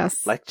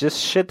 Yes. Like, just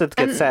shit that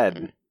gets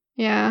said.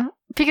 Yeah.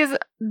 Because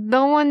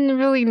no one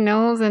really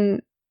knows,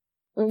 and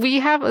we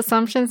have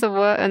assumptions of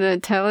what an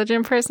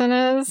intelligent person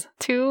is,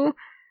 too.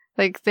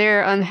 Like,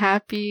 they're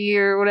unhappy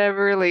or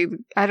whatever. Like,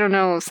 I don't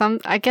know.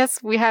 I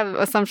guess we have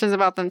assumptions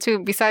about them, too,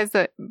 besides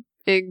the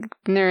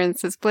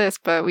ignorance is bliss,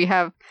 but we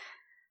have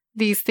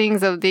these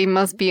things of they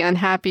must be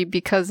unhappy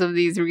because of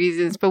these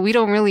reasons, but we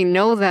don't really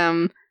know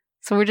them,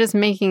 so we're just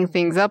making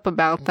things up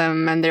about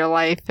them and their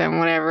life and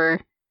whatever.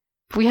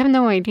 We have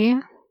no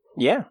idea.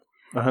 Yeah,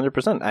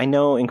 100%. I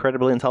know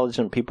incredibly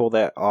intelligent people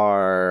that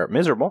are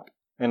miserable,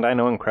 and I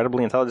know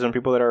incredibly intelligent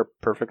people that are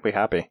perfectly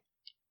happy.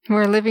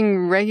 We're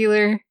living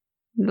regular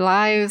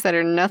lives that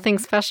are nothing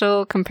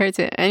special compared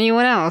to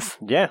anyone else.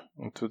 Yeah,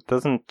 it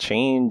doesn't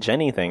change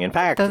anything. In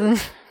fact,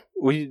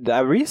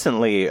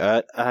 recently,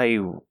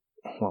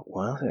 what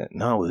was it?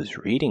 No, I was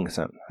reading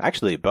something.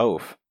 Actually,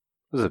 both.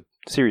 It was a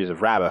series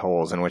of rabbit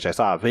holes in which I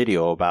saw a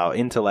video about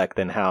intellect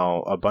and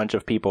how a bunch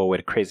of people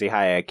with crazy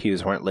high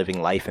IQs weren't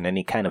living life in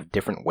any kind of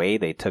different way.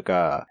 They took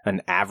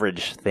an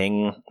average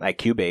thing,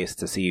 IQ-based,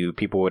 to see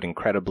people with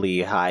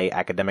incredibly high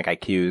academic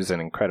IQs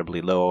and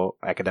incredibly low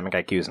academic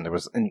IQs, and there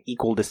was an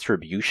equal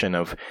distribution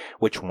of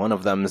which one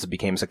of them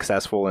became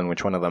successful and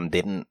which one of them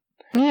didn't.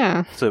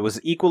 Yeah. So it was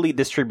equally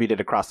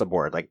distributed across the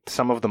board. Like,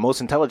 some of the most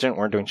intelligent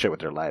weren't doing shit with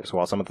their lives,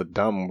 while some of the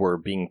dumb were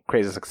being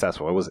crazy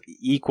successful. It was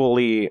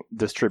equally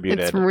distributed.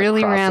 It's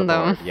really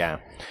random. Yeah.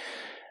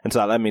 And so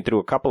that led me through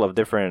a couple of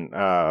different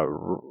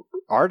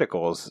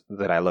articles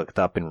that I looked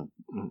up in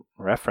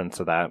reference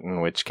to that, in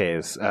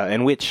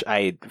which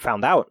I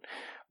found out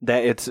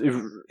that it's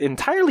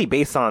entirely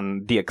based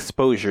on the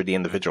exposure the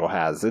individual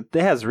has. It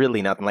has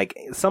really nothing. Like,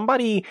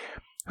 somebody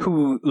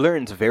who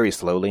learns very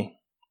slowly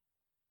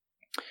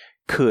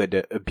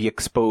could be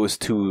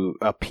exposed to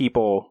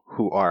people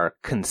who are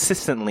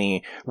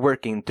consistently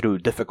working through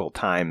difficult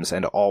times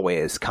and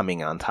always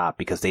coming on top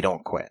because they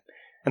don't quit.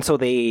 And so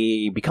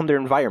they become their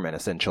environment,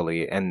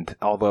 essentially. And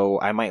although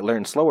I might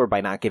learn slower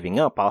by not giving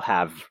up, I'll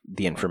have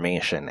the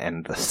information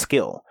and the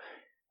skill.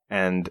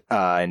 And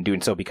in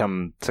doing so,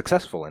 become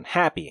successful and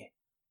happy.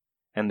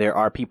 And there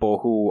are people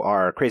who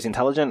are crazy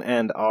intelligent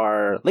and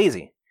are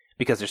lazy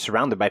because they're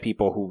surrounded by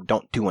people who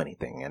don't do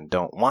anything and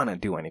don't want to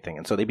do anything.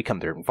 And so they become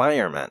their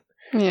environment.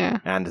 Yeah.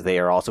 And they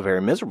are also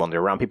very miserable, and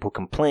they're around people who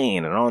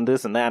complain and on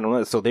this and that and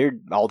this. So they're,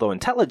 although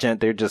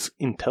intelligent, they're just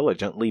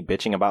intelligently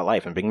bitching about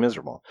life and being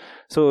miserable.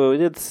 So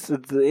it's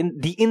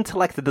the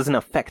intellect that doesn't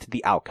affect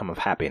the outcome of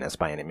happiness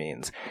by any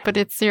means. But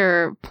it's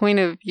your point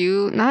of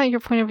view, not your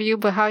point of view,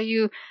 but how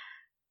you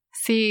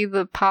see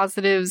the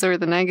positives or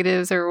the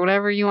negatives or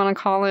whatever you want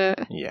to call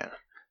it. Yeah.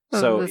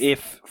 So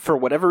if for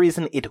whatever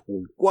reason it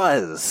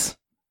was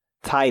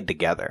tied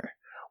together,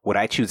 would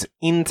I choose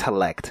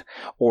intellect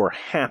or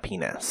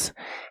happiness?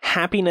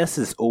 Happiness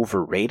is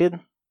overrated.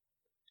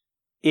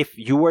 If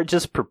you are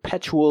just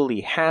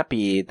perpetually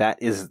happy,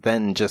 that is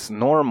then just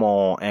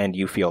normal and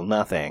you feel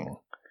nothing.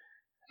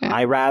 Yeah.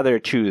 I rather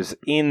choose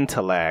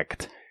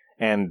intellect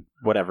and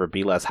whatever,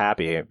 be less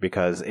happy,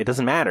 because it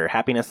doesn't matter.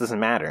 Happiness doesn't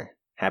matter.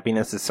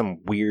 Happiness is some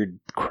weird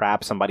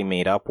crap somebody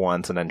made up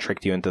once and then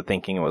tricked you into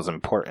thinking it was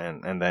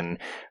important, and then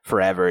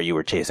forever you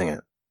were chasing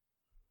it.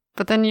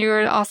 But then you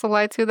were also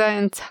lied to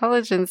that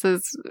intelligence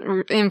is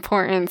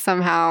important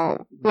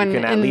somehow. When you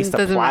can at least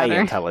apply matter.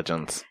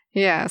 Intelligence.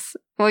 Yes.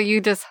 Well, you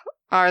just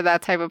are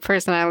that type of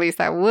person, at least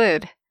that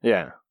would.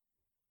 Yeah.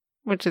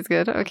 Which is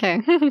good.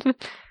 Okay.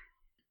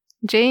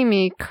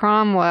 Jamie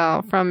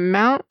Cromwell from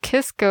Mount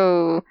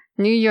Kisco,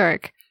 New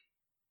York.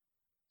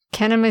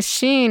 Can a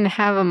machine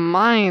have a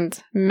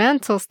mind,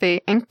 mental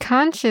state, and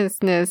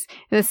consciousness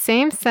in the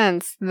same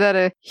sense that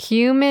a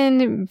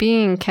human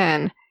being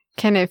can?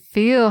 Can it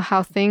feel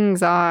how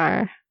things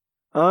are?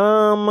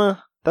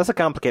 That's a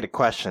complicated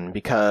question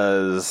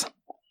because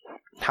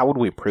how would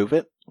we prove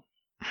it?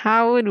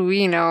 How would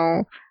we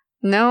know?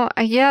 No,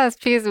 yes,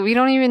 because we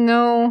don't even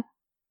know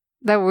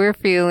that we're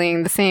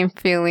feeling the same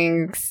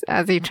feelings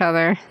as each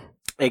other.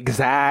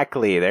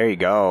 Exactly. There you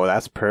go.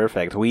 That's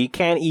perfect. We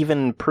can't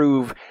even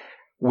prove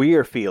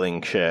we're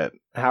feeling shit.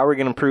 How are we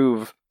going to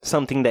prove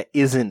something that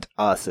isn't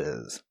us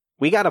is?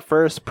 We gotta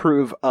first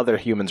prove other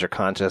humans are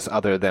conscious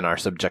other than our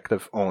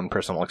subjective own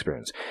personal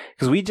experience.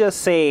 Because we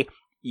just say,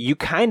 you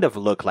kind of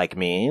look like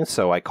me,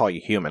 so I call you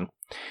human.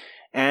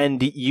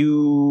 And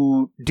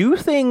you do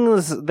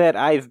things that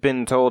I've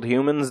been told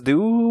humans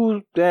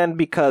do, and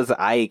because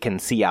I can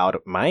see out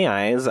of my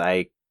eyes,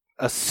 I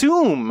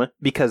assume,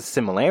 because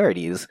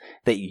similarities,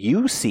 that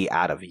you see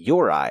out of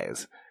your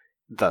eyes.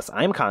 Thus,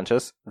 I'm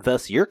conscious,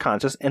 thus you're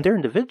conscious, and they're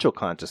individual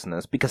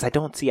consciousness because I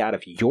don't see out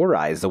of your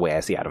eyes the way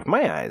I see out of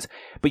my eyes.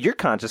 But you're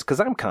conscious because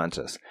I'm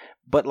conscious.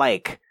 But,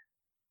 like...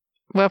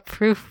 What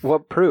proof?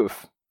 What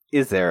proof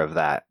is there of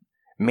that?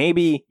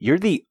 Maybe you're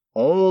the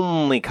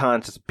only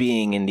conscious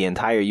being in the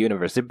entire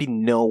universe. There'd be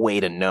no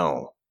way to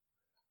know.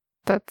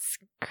 That's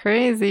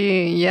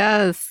crazy.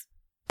 Yes.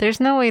 There's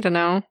no way to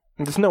know.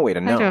 There's no way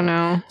to know. I don't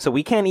know. So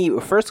we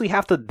can't first we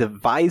have to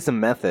devise a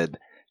method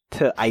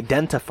to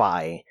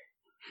identify...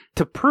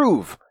 to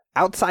prove,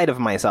 outside of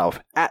myself,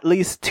 at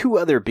least two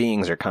other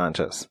beings are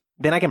conscious.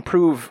 Then I can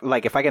prove,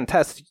 like, if I can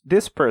test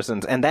this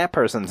person's and that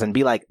person's and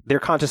be like, their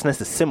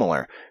consciousness is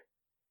similar.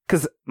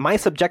 Because my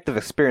subjective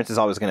experience is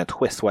always going to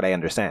twist what I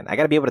understand. I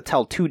got to be able to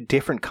tell two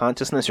different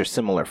consciousness are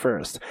similar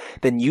first.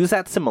 Then use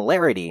that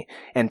similarity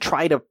and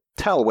try to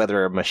tell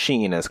whether a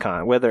machine is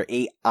whether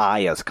AI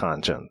is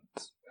conscious.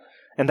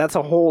 And that's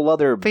a whole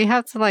other... But you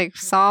have to, like,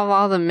 solve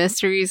all the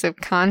mysteries of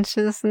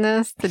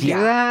consciousness to do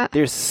that?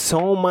 There's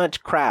so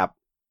much crap.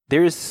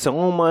 There's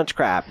so much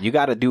crap you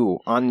gotta do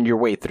on your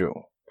way through.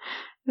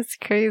 That's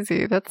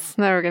crazy. That's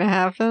never gonna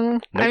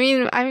happen. Nope. I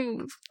mean,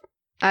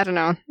 I don't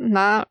know.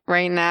 Not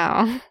right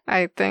now,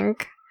 I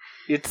think.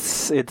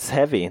 It's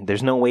heavy.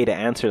 There's no way to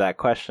answer that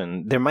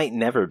question. There might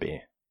never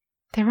be.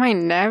 There might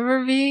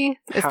never be?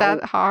 Is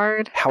that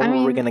hard? How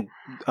are we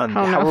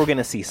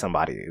gonna see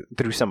somebody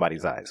through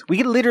somebody's eyes? We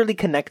could literally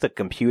connect a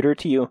computer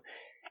to you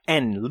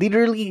and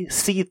literally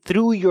see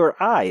through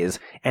your eyes,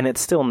 and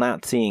it's still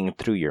not seeing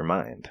through your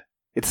mind.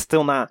 It's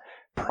still not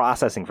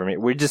processing from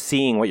it. We're just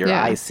seeing what your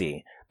eyes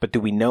see. But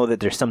do we know that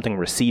there's something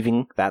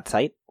receiving that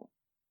sight?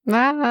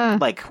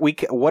 Like,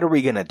 what are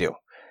we gonna do?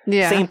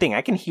 Yeah. Same thing.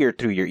 I can hear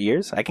through your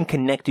ears. I can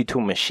connect you to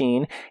a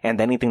machine, and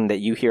anything that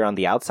you hear on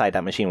the outside,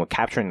 that machine will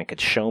capture and it could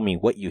show me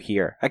what you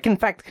hear. I can, in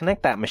fact,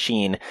 connect that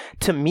machine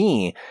to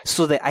me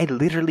so that I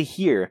literally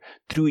hear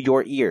through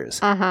your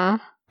ears. Uh-huh.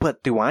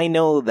 But do I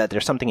know that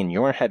there's something in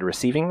your head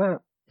receiving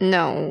that?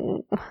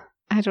 No.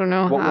 I don't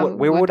know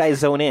where would I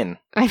zone in?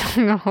 I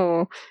don't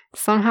know.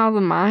 Somehow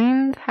the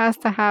mind has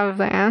to have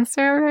the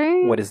answer,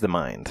 right? What is the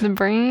mind? The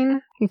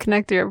brain. You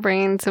connect your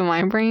brain to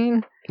my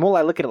brain. Well,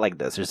 I look at it like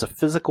this. There's a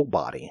physical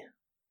body.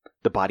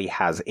 The body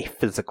has a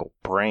physical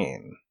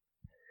brain.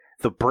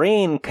 The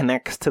brain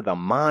connects to the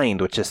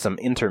mind, which is some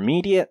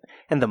intermediate,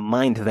 and the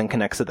mind then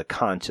connects to the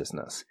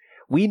consciousness.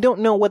 We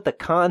don't know what the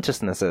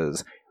consciousness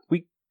is.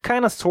 We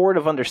kind of sort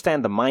of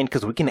understand the mind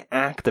because we can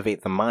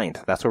activate the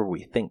mind. That's where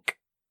we think.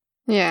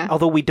 Yeah.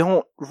 Although we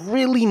don't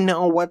really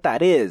know what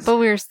that is. But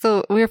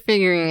we're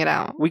figuring it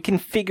out. We can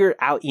figure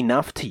out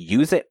enough to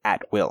use it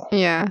at will.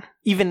 Yeah.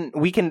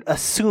 We can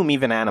assume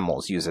even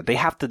animals use it.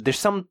 There's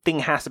something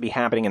has to be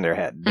happening in their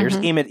head. There's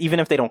even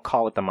if they don't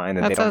call it the mind,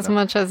 and that's they don't as know.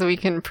 much as we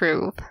can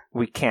prove.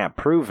 We can't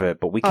prove it,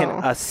 but we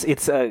can.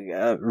 It's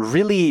a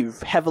really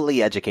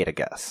heavily educated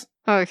guess.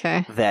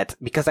 Okay. That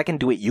because I can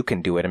do it, you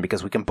can do it, and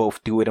because we can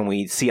both do it, and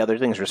we see other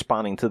things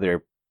responding to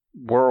their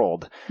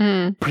world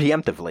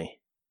preemptively,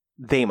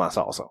 they must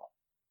also.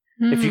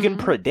 If you can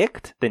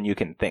predict, then you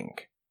can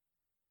think.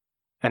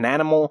 An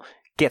animal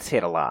gets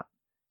hit a lot.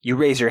 You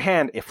raise your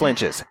hand, it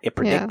flinches. It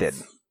predicted.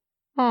 Yes.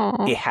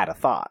 Aww. It had a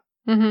thought.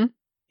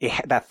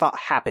 That thought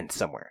happened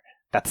somewhere.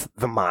 That's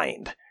the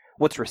mind.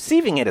 What's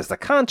receiving it is the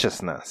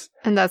consciousness.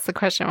 And that's the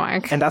question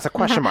mark. And that's a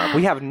question mark.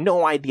 We have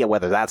no idea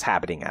whether that's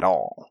happening at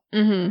all.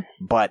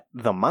 But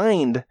the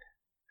mind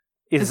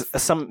is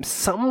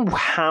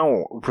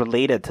somehow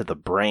related to the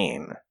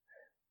brain.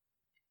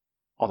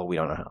 Although we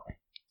don't know how.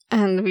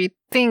 And we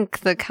think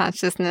the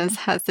consciousness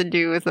has to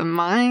do with the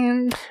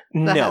mind?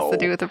 That has to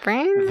do with the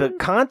brain? The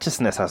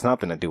consciousness has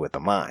nothing to do with the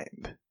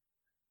mind.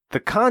 The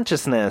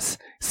consciousness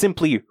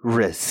simply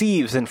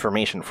receives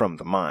information from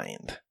the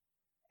mind.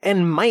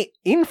 And might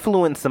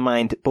influence the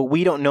mind, but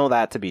we don't know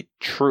that to be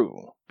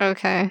true.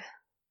 Okay.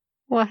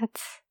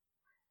 What?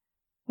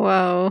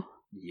 Whoa.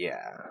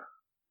 Yeah.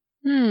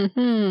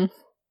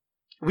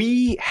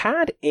 We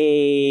had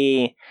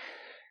a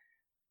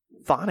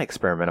thought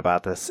experiment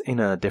about this in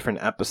a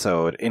different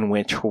episode in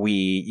which we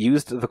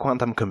used the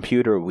quantum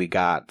computer we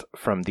got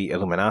from the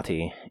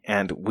Illuminati,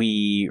 and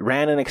we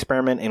ran an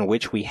experiment in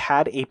which we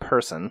had a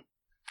person.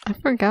 I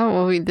forgot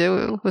what we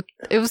did.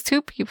 It was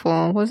 2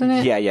 people, wasn't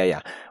it?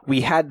 Yeah.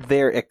 We had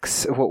their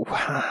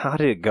how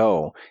did it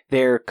go?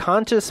 Their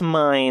conscious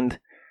mind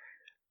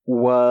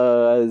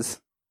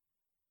was...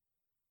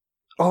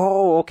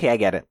 Oh, okay, I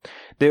get it.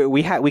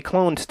 We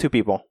cloned 2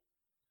 people,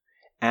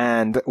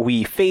 and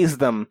we phased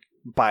them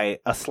by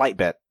a slight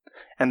bit,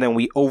 and then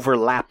we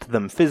overlapped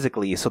them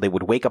physically so they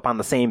would wake up on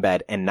the same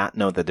bed and not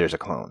know that there's a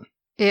clone.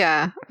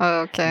 Yeah.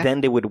 Oh, okay.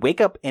 Then they would wake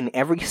up in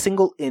every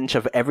single inch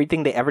of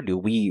everything they ever do.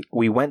 We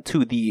went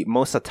to the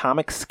most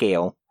atomic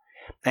scale,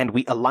 and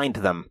we aligned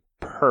them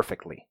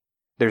perfectly.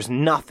 There's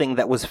nothing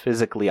that was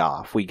physically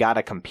off. We got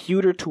a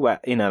computer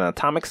in an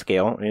atomic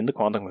scale, in the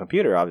quantum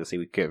computer, obviously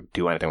we could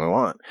do anything we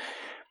want.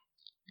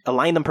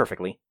 Align them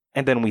perfectly,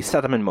 and then we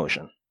set them in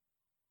motion.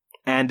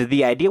 And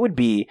the idea would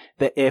be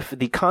that if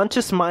the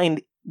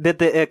consciousness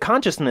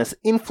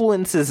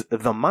influences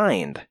the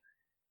mind,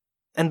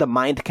 and the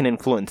mind can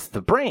influence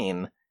the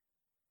brain,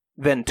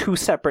 then 2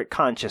 separate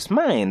conscious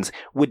minds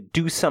would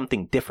do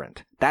something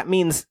different. That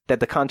means that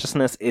the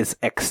consciousness is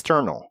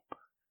external.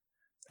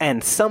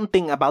 And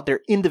something about their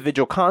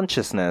individual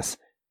consciousness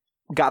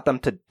got them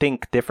to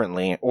think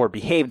differently or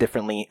behave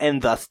differently,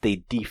 and thus they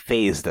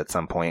dephased at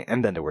some point,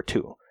 and then there were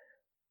 2.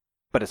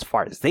 But as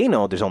far as they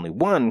know, there's only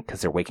 1,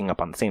 because they're waking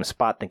up on the same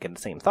spot thinking the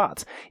same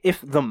thoughts.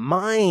 If the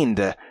mind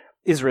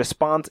is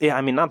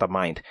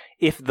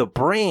if the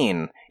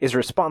brain is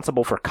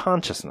responsible for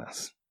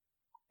consciousness,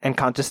 and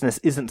consciousness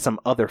isn't some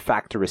other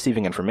factor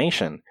receiving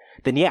information,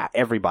 then yeah,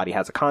 everybody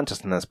has a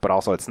consciousness, but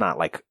also it's not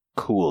like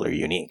cool or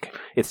unique.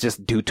 It's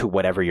just due to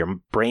whatever your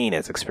brain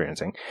is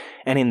experiencing.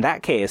 And in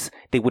that case,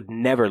 they would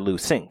never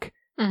lose sync.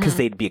 Because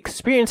they'd be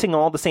experiencing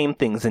all the same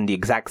things in the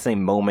exact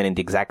same moment, in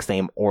the exact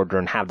same order,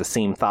 and have the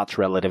same thoughts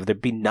relative. There'd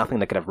be nothing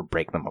that could ever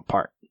break them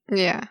apart.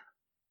 Yeah.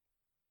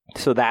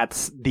 So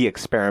that's the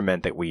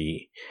experiment that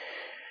we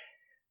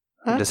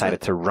decided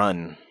to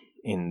run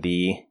in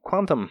the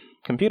quantum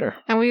computer.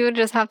 And we would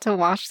just have to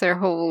watch their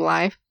whole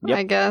life,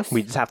 I guess.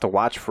 We just have to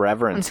watch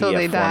forever until see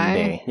they if die. One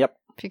day. Yep.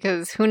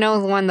 Because who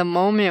knows when the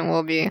moment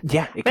will be.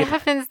 Yeah. What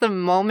happens the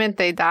moment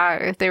they die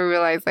if they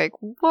realize, like,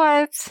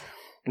 what?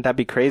 That'd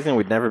be crazy, and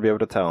we'd never be able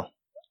to tell.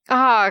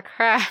 Oh,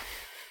 crap.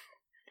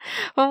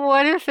 But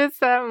what if it's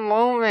that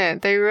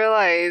moment they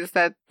realize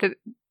that...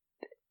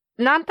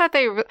 Not that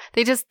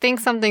they just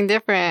think something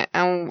different,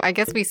 and I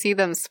guess we see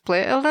them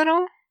split a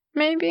little,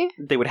 maybe?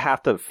 They would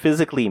have to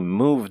physically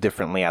move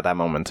differently at that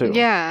moment, too.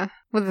 Yeah.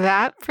 Would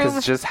that prove...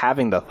 Because just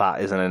having the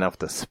thought isn't enough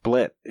to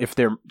split if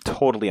they're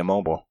totally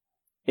immobile.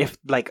 If,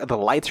 like, the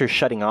lights are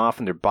shutting off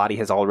and their body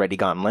has already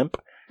gone limp,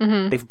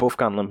 they've both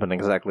gone limp in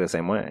exactly the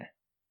same way.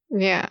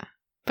 Yeah.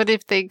 But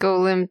if they go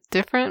limp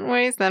different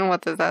ways, then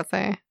what does that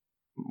say?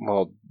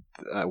 Well,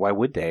 why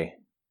would they?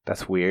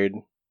 That's weird.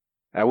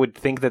 I would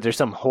think that there's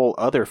some whole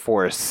other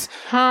force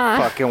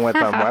fucking with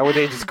them. Why would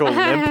they just go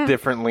limp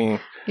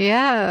differently?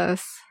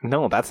 Yes.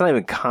 No, that's not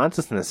even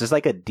consciousness. There's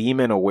like a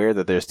demon aware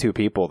that there's 2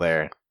 people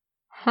there.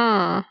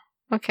 Huh.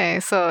 Okay,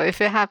 so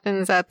if it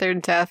happens at their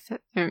death,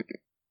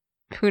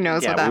 who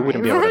knows what that means? Yeah, we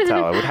wouldn't be able to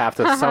tell. It would have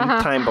to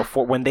sometime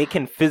before, when they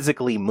can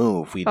physically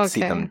move, we'd see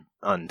them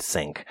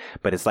unsync.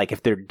 But it's like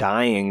if they're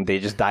dying, they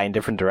just die in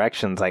different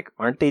directions. Like,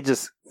 aren't they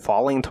just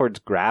falling towards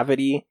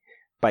gravity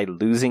by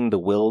losing the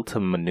will to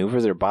maneuver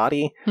their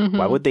body?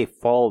 Why would they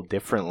fall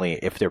differently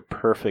if they're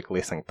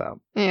perfectly synced up?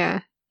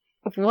 Yeah.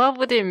 what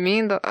would it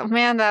mean though?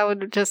 Man, that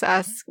would just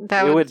ask.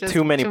 That It would would just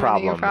too many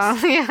problems.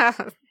 Yeah.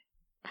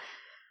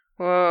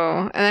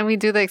 Whoa. And then we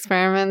do the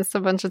experiments a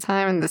bunch of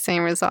time and the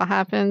same result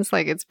happens.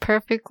 Like it's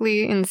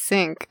perfectly in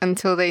sync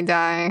until they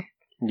die.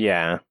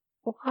 Yeah.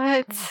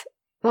 What?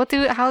 Where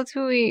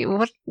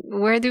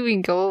do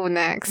we go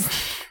next?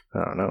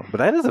 I don't know. But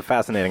that is a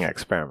fascinating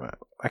experiment.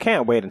 I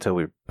can't wait until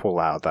we pull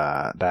out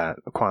that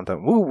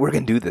quantum. Ooh, we're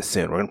going to do this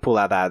soon. We're going to pull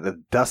out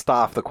the dust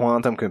off the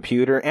quantum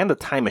computer and the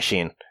time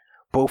machine.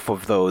 Both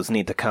of those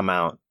need to come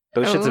out.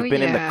 Those shits have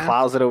been in the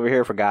closet over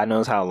here for God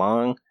knows how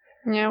long.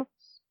 Yep.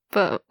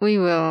 But we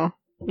will.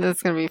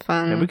 That's going to be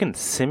fun. And we can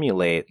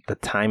simulate the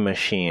time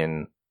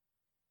machine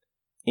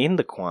in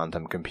the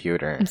quantum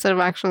computer. Instead of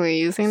actually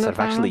using Instead of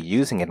actually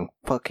using it and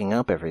fucking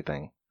up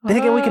everything. Then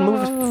again, we can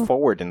move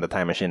forward in the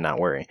time machine, not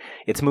worry.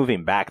 It's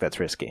moving back that's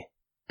risky.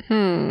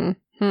 We'll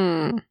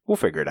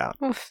figure it out.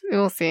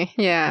 We'll see.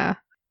 Yeah.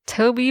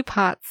 Toby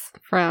Potts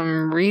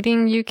from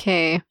Reading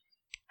UK.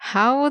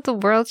 How would the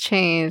world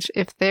change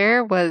if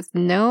there was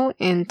no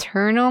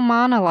internal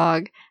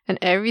monologue and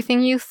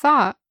everything you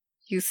thought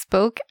you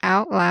spoke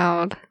out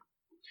loud?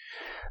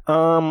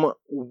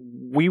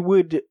 We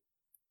would...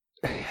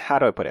 How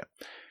do I put it?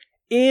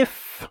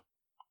 If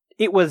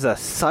it was a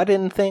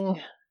sudden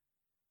thing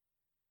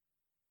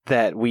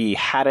that we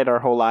had it our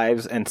whole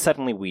lives and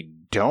suddenly we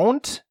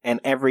don't, and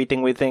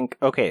everything we think,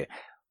 okay,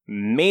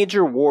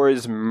 major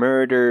wars,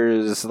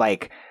 murders,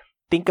 like,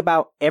 think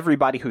about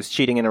everybody who's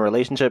cheating in a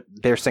relationship,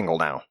 they're single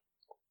now.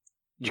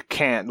 You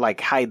can't,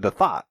 like, hide the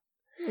thought.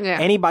 Yeah.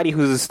 Anybody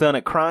who's done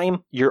a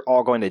crime, you're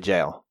all going to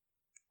jail.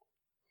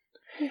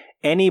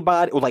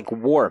 Anybody, like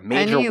war,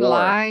 major war. Any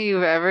lie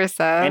you've ever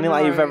said. Any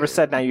lie you've ever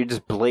said, now you're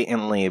just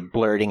blatantly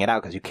blurting it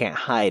out because you can't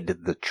hide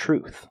the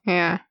truth.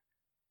 Yeah.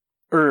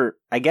 Or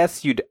I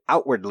guess you'd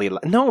outwardly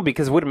lie. No,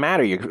 because it wouldn't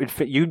matter.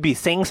 You'd be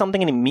saying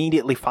something and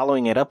immediately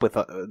following it up with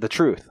the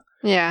truth.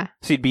 Yeah.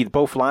 So you'd be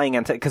both lying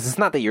and because it's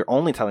not that you're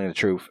only telling the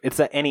truth. It's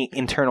that any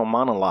internal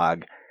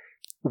monologue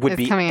would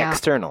be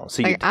external.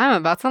 So like, I'm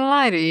about to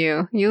lie to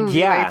you. You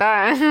like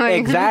that. Like,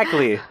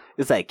 exactly.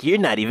 It's like, you're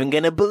not even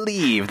going to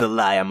believe the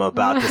lie I'm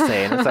about to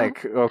say. And it's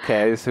like,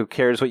 okay, so who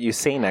cares what you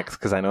say next?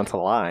 Because I know it's a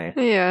lie.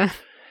 Yeah.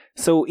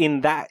 So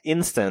in that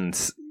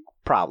instance,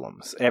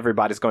 problems.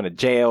 Everybody's going to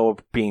jail,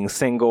 being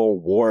single,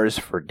 wars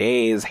for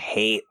days,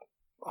 hate,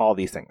 all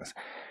these things.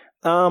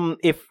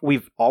 If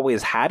we've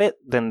always had it,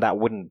 then there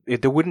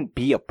wouldn't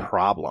be a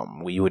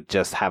problem. We would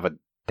just have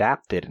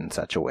adapted in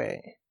such a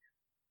way.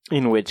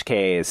 In which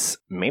case,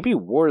 maybe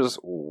wars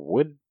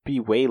would be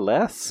way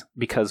less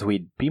because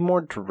we'd be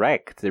more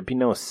direct. There'd be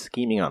no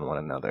scheming on one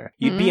another.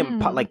 You'd be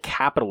like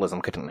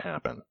capitalism couldn't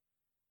happen.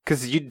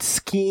 Because you'd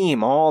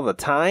scheme all the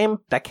time.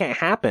 That can't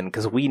happen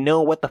because we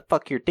know what the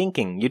fuck you're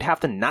thinking. You'd have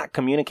to not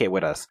communicate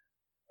with us.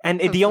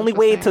 And the only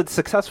way to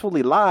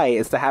successfully lie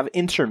is to have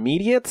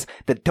intermediates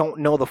that don't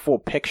know the full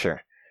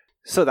picture.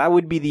 So that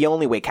would be the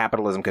only way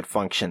capitalism could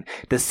function.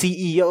 The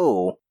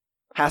CEO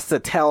has to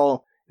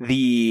tell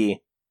the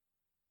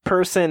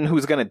person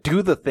who's going to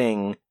do the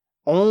thing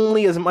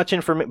only as much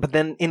information, but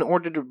then in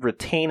order to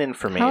retain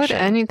information... How would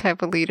any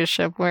type of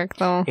leadership work,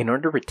 though? In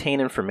order to retain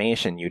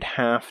information, you'd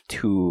have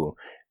to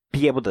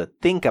be able to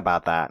think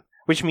about that,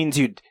 which means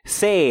you'd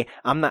say,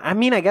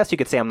 I guess you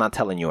could say, I'm not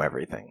telling you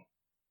everything.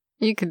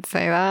 You could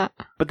say that.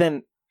 But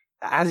then,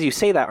 as you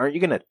say that, aren't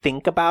you going to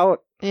think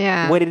about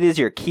what it is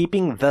you're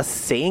keeping, thus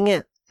saying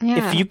it?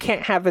 Yeah. If you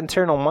can't have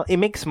internal... It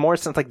makes more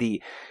sense, like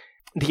the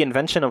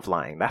invention of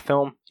lying, that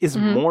film, is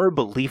more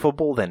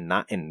believable than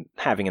not in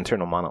having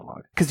internal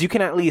monologue. Because you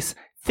can at least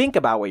think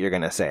about what you're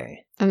going to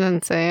say. And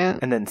then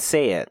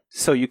say it.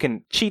 So you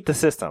can cheat the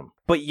system.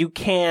 But you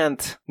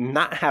can't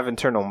not have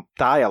internal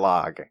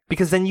dialogue.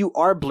 Because then you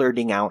are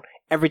blurting out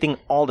everything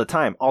all the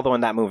time. Although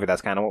in that movie,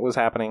 that's kind of what was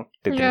happening.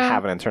 They didn't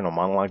have an internal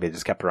monologue. They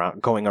just kept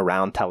going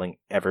around telling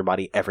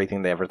everybody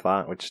everything they ever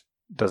thought, which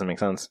doesn't make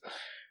sense.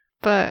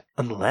 But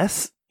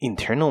unless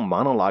internal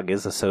monologue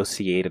is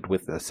associated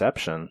with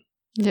deception.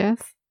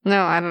 Yes.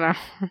 No, I don't know.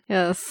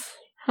 Yes.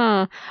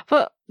 Huh.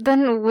 But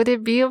then would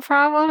it be a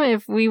problem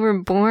if we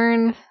were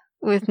born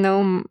with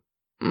no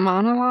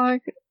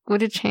monologue?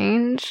 Would it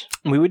change?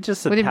 We would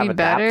just have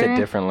adapted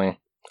differently.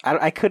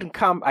 I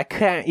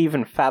can't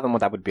even fathom what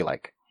that would be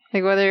like.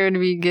 Like whether it would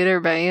be good or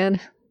bad?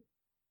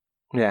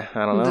 Yeah,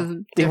 I don't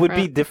know. It would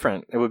be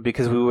different. It would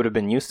because we would have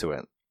been used to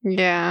it.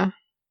 Yeah.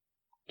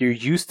 You're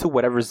used to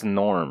whatever's the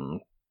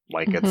norm.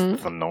 Like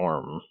it's the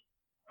norm.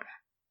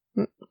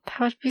 That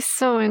would be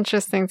so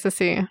interesting to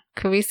see.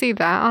 Could we see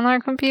that on our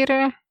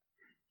computer?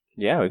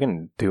 Yeah, we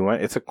can do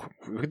it.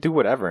 We could do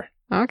whatever.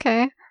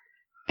 Okay.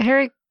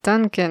 Eric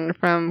Duncan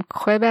from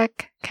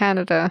Quebec,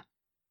 Canada.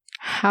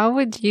 How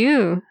would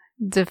you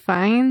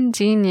define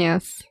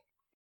genius?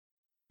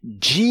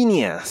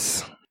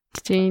 Genius.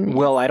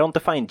 Well, I don't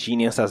define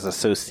genius as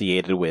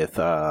associated with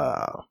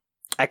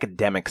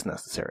academics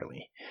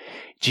necessarily.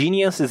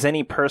 Genius is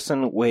any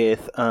person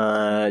with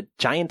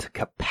giant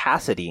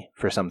capacity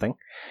for something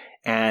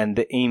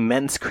and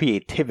immense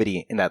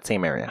creativity in that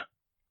same area.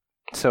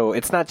 So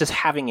it's not just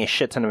having a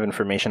shit ton of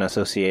information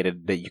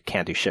associated that you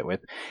can't do shit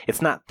with.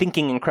 It's not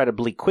thinking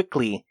incredibly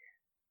quickly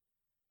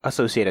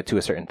associated to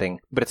a certain thing,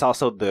 but it's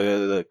also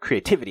the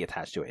creativity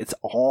attached to it. It's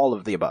all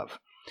of the above.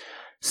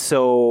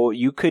 So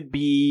you could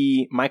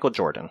be Michael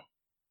Jordan,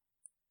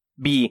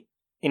 be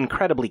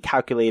incredibly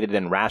calculated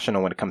and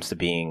rational when it comes to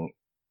being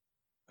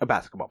a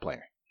basketball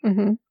player.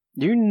 Mm-hmm.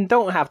 You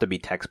don't have to be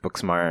textbook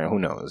smart. Who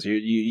knows?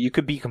 You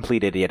could be a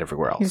complete idiot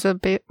everywhere else. He's a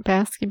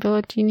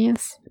basketball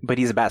genius. But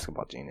he's a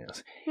basketball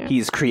genius. Yeah.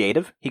 He's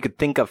creative. He could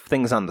think of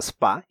things on the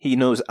spot. He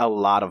knows a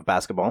lot of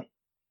basketball.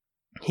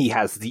 He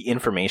has the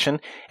information,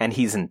 and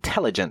he's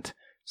intelligent.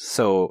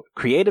 So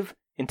creative,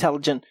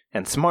 intelligent,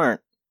 and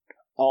smart,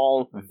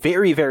 all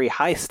very, very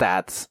high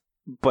stats,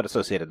 but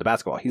associated to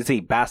basketball. He's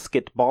a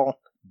basketball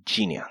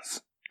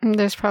genius.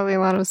 There's probably a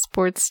lot of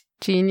sports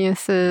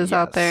geniuses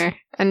out there.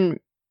 And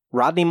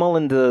Rodney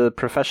Mullen, the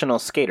professional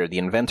skater, the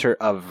inventor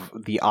of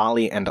the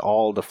ollie and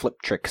all the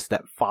flip tricks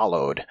that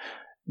followed,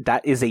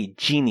 that is a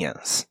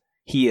genius.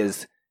 He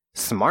is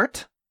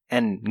smart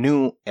and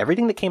knew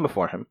everything that came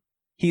before him.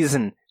 He's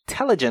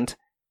intelligent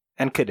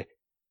and could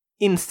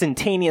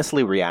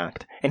instantaneously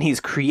react. And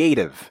he's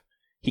creative.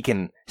 He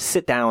can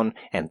sit down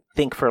and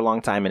think for a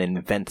long time and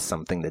invent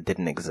something that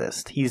didn't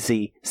exist. He's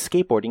a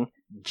skateboarding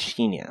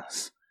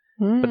genius.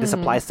 But this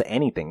applies to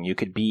anything. You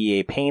could be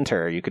a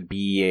painter. You could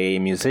be a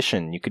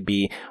musician. You could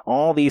be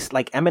all these.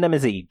 Like, Eminem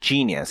is a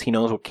genius. He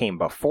knows what came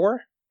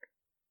before.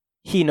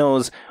 He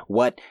knows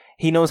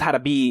how to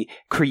be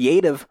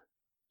creative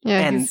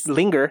and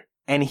linger.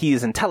 And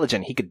he's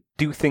intelligent. He could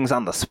do things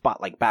on the spot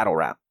like battle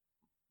rap.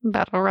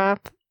 Battle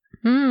rap.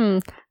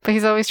 But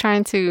he's always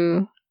trying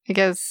to, I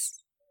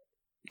guess,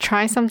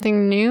 try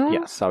something new.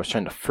 Yes, I was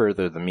trying to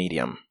further the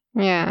medium.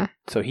 Yeah.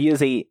 So he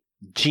is a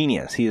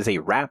genius. He is a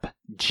rap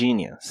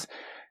genius.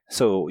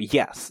 So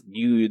yes,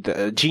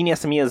 the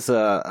genius to me is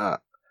an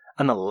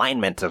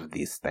alignment of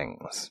these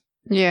things.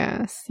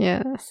 Yes.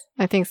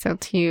 I think so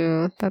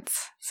too. That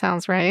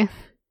sounds right.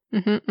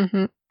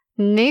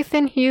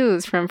 Nathan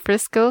Hughes from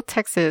Frisco,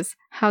 Texas.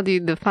 How do you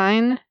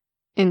define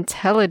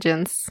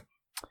intelligence?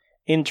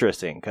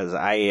 Interesting, because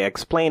I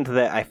explained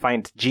that I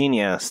find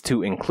genius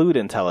to include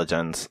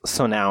intelligence.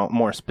 So now,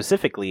 more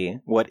specifically,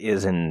 what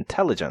is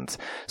intelligence?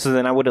 So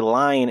then I would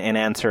align and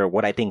answer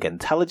what I think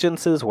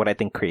intelligence is, what I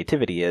think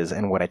creativity is,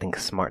 and what I think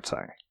smarts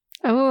are.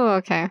 Oh,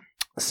 okay.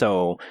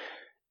 So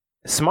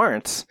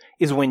smarts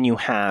is when you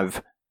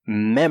have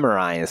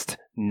memorized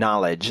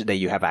knowledge that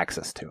you have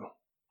access to.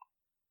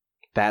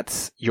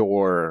 That's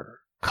your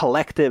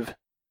collective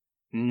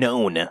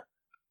known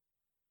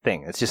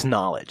thing. It's just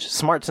knowledge.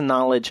 Smarts and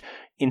knowledge,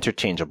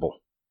 interchangeable.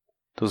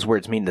 Those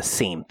words mean the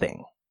same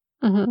thing.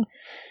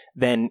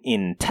 Then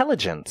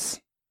intelligence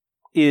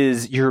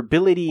is your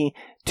ability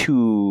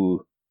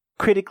to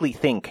critically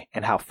think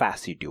and how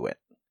fast you do it.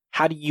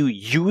 How do you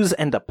use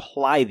and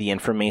apply the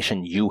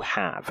information you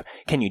have?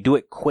 Can you do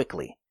it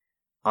quickly,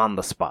 on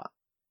the spot?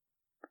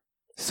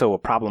 So a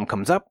problem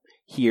comes up.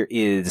 Here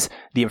is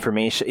the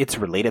information. It's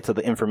related to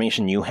the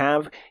information you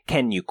have.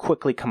 Can you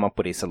quickly come up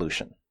with a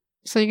solution?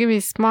 So you can be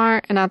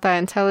smart and not that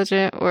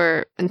intelligent,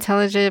 or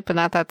intelligent but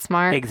not that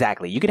smart?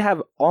 Exactly. You could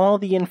have all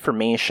the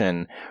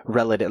information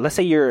relative. Let's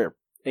say you're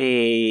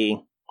a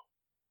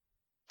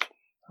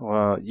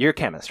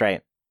chemist,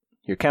 right?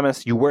 You're a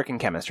chemist. You work in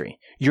chemistry.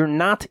 You're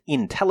not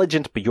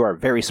intelligent, but you are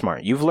very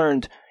smart. You've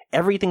learned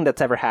everything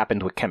that's ever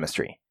happened with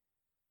chemistry.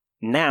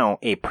 Now,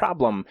 a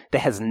problem that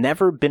has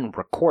never been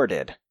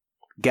recorded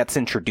gets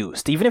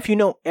introduced. Even if you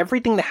know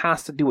everything that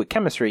has to do with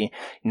chemistry,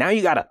 now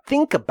you got to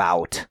think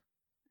about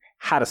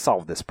how to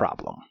solve this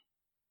problem.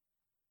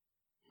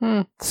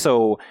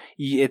 So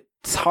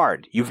it's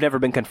hard. You've never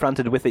been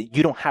confronted with it.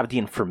 You don't have the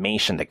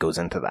information that goes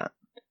into that.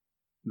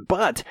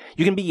 But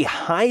you can be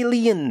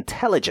highly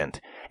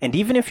intelligent. And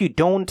even if you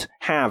don't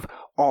have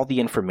all the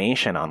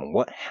information on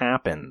what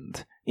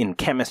happened in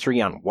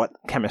chemistry, on what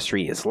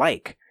chemistry is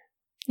like,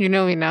 you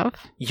know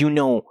enough. You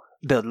know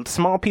the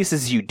small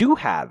pieces you do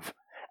have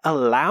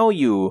allow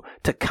you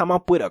to come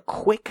up with a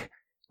quick,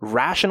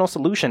 rational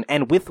solution,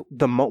 and with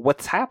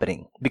what's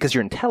happening, because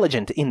you're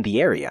intelligent in the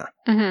area.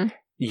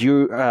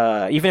 You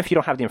even if you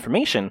don't have the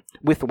information,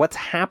 with what's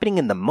happening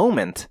in the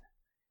moment,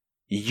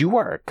 you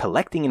are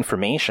collecting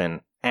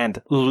information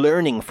and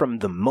learning from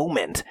the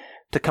moment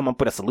to come up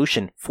with a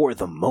solution for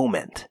the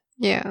moment.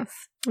 Yes.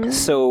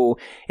 So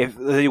if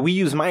we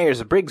use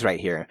Myers-Briggs right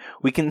here,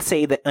 we can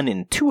say that an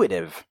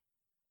intuitive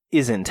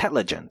is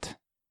intelligent,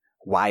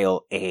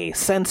 while a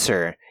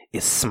sensor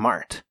is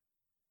smart.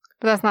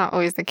 But that's not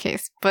always the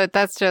case. But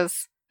that's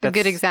just a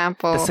good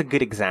example. That's a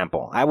good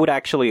example. I would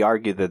actually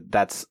argue that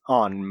that's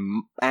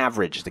on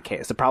average the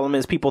case. The problem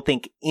is people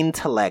think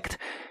intellect,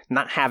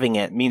 not having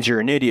it, means you're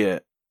an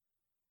idiot.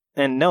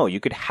 And no, you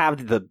could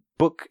have the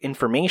book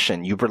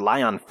information. You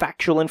rely on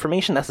factual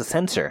information. That's a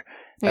sensor.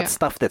 That's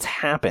stuff that's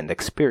happened,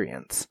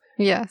 experience.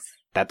 Yes.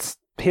 That's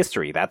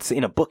history. That's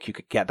in a book you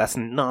could get. That's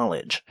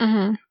knowledge.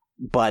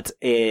 But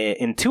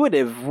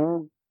intuitive,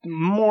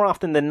 more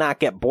often than not,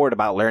 get bored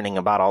about learning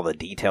about all the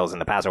details in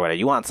the past or whatever.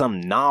 You want some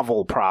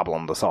novel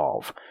problem to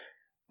solve.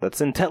 That's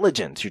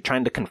intelligence. You're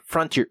trying to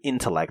confront your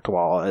intellect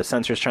while a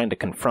sensor is trying to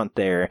confront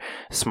their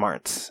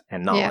smarts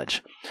and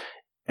knowledge.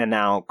 And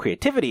now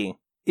creativity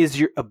is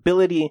your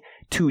ability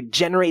to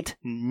generate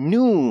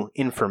new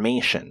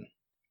information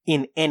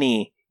in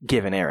any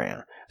given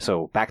area.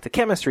 So back to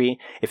chemistry,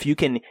 if you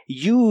can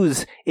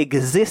use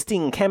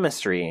existing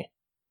chemistry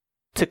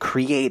to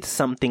create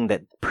something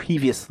that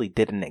previously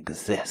didn't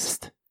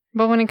exist.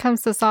 But when it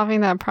comes to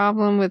solving that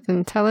problem with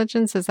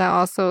intelligence, is that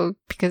also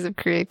because of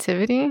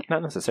creativity?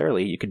 Not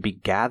necessarily. You could be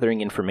gathering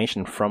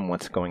information from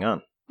what's going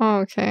on.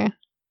 Oh, okay.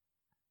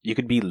 You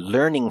could be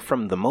learning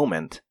from the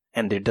moment,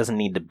 and there doesn't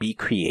need to be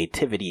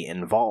creativity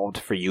involved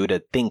for you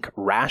to think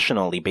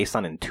rationally based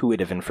on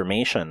intuitive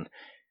information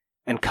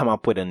and come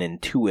up with an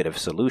intuitive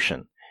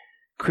solution.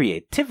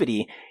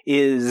 Creativity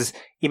is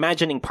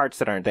imagining parts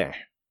that aren't there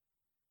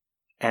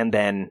and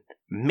then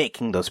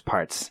making those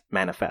parts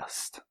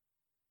manifest.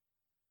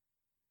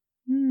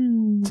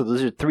 So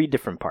those are 3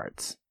 different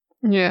parts.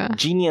 Yeah.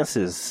 Genius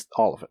is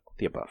all of it,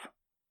 the above.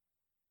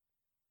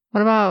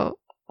 What about,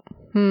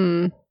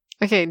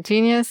 okay,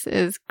 genius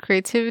is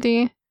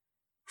creativity,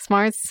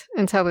 smarts,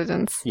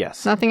 intelligence.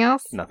 Yes. Nothing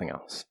else? Nothing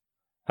else.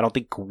 I don't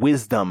think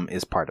wisdom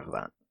is part of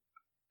that.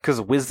 Because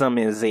wisdom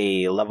is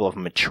a level of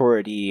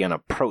maturity, an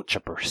approach, a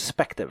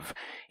perspective,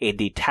 a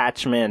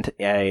detachment,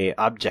 a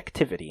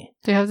objectivity.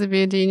 Do you have to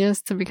be a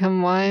genius to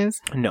become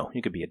wise? No,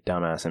 you could be a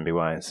dumbass and be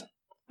wise.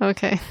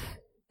 Okay.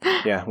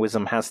 Yeah,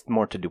 wisdom has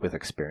more to do with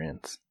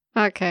experience.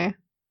 Okay.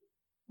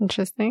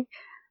 Interesting.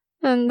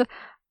 And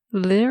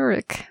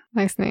Lyric.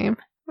 Nice name.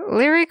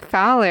 Lyric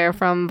Fowler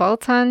from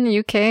Bolton,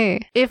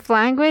 UK. If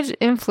language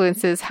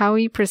influences how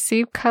we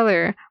perceive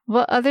color,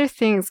 what other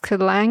things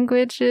could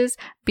languages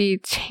be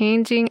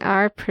changing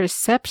our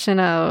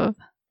perception of?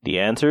 The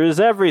answer is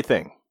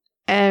everything.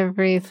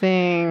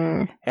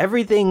 Everything.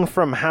 Everything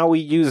from how we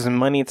use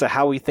money to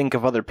how we think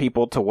of other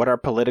people to what our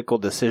political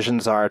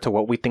decisions are to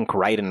what we think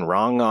right and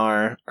wrong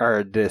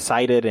are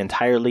decided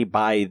entirely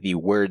by the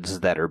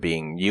words that are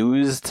being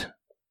used.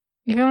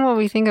 Even what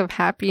we think of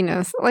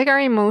happiness, like our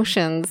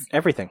emotions.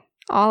 Everything.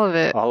 All of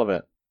it. All of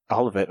it.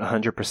 All of it,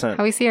 100%.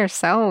 How we see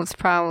ourselves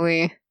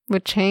probably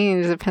would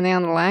change depending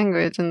on the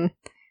language and,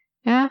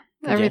 yeah,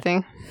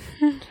 everything.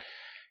 Yeah.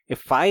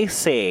 If I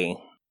say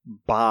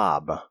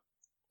Bob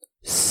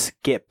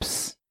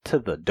skips to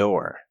the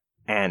door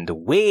and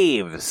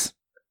waves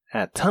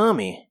at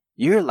Tommy,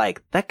 you're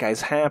like, that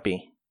guy's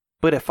happy.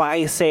 But if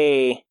I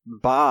say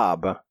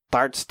Bob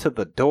darts to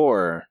the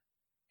door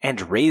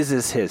and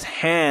raises his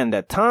hand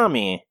at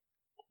Tommy,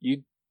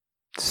 you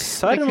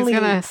suddenly... Like he's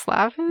gonna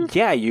slap him?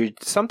 Yeah,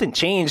 something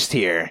changed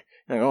here.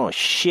 Like, oh,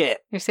 shit.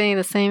 You're saying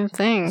the same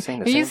thing. Saying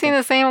the You're same using thing.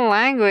 the same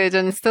language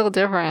and it's still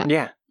different.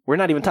 Yeah, we're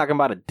not even talking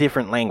about a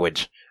different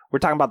language. We're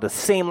talking about the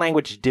same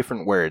language,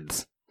 different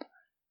words.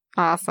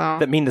 Awesome.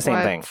 That mean the same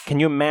What? thing. Can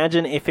you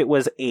imagine if it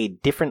was a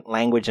different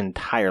language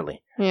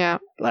entirely? Yeah.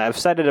 I've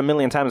said it a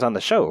million times on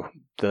the show.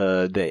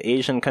 The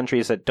Asian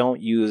countries that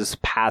don't use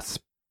past,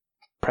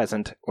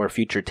 present, or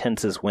future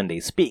tenses when they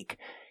speak,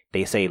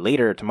 they say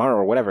later, tomorrow,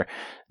 or whatever.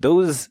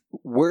 Those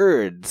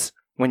words,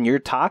 when you're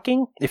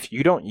talking, if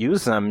you don't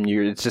use them,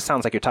 it just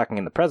sounds like you're talking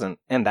in the present,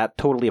 and that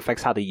totally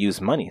affects how they use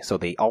money. So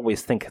they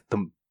always think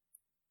the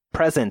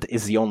present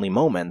is the only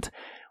moment.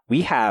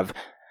 We have,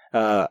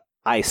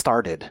 I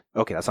started.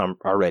 Okay, that's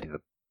already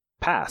the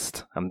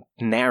past. I'm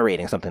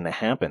narrating something that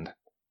happened.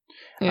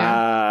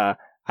 Yeah.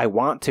 I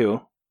want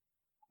to.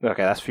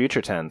 Okay, that's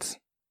future tense.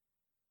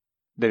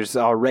 There's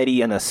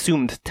already an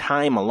assumed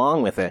time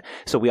along with it,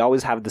 so we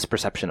always have this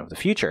perception of the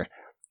future.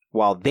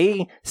 While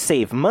they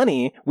save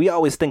money, we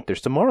always think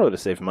there's tomorrow to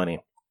save money.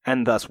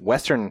 And thus,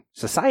 Western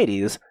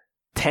societies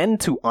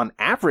tend to, on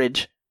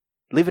average,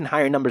 live in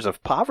higher numbers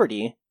of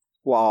poverty,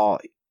 while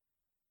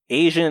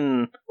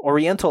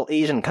Oriental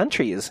Asian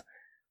countries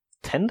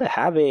tend to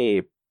have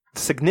a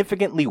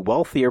significantly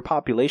wealthier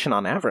population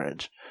on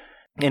average.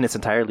 And it's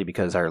entirely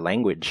because our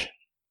language.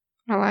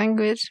 Our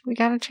language? We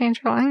gotta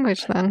change our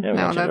language then. Yeah, we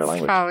no, gotta change our that's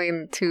language. probably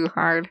too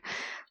hard.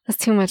 That's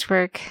too much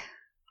work.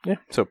 Yeah,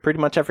 so pretty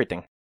much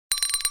everything.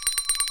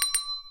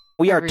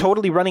 We are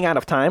totally running out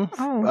of time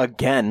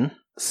again.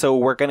 So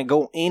we're going to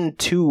go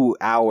into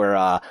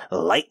our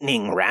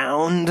lightning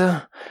round.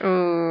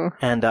 Ooh.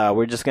 And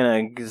we're just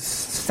going to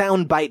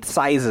sound bite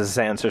sizes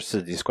answers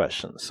to these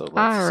questions. So let's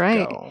All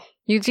right. go.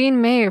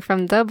 Eugene Mayer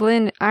from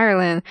Dublin,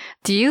 Ireland.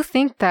 Do you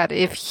think that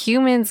if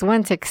humans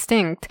went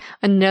extinct,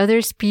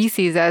 another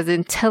species as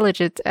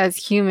intelligent as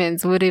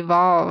humans would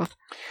evolve?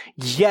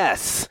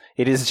 Yes.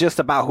 It is just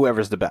about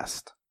whoever's the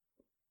best.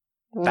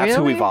 That's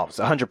who Really? evolves.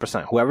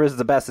 100%. Whoever is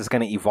the best is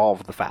going to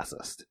evolve the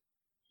fastest.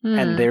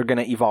 And they're going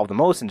to evolve the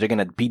most, and they're going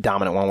to be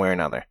dominant one way or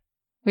another.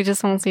 We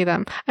just won't see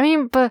them. I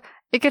mean, but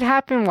it could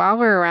happen while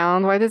we're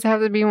around. Why does it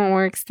have to be when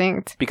we're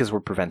extinct? Because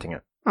we're preventing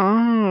it.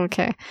 Oh,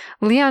 okay.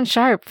 Leon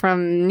Sharp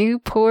from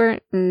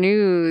Newport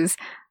News,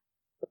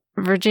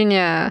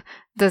 Virginia.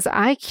 Does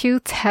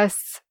IQ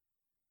test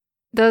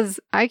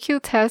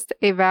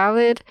a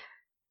valid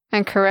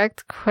and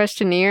correct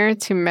questionnaire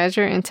to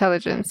measure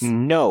intelligence.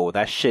 No,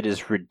 that shit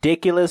is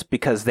ridiculous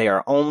because they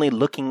are only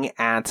looking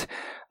at...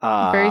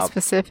 very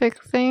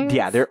specific things?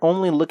 Yeah, they're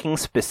only looking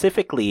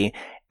specifically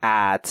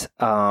at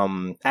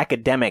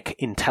academic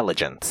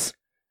intelligence.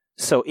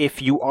 So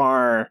if you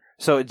are...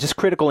 So just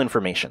critical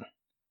information.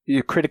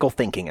 Your critical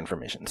thinking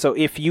information. So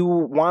if you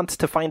want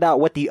to find out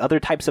what the other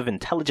types of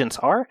intelligence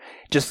are,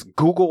 just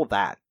Google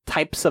that.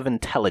 Types of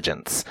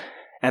intelligence.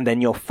 And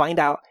then you'll find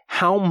out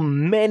how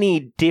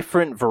many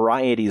different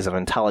varieties of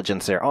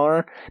intelligence there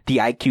are. The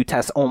IQ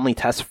test only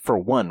tests for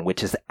one,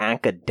 which is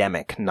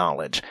academic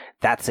knowledge.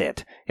 That's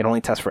it. It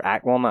only tests for,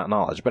 not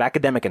knowledge, but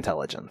academic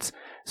intelligence.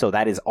 So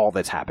that is all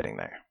that's happening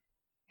there.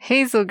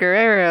 Hazel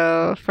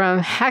Guerrero from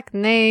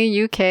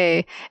Hackney,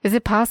 UK. Is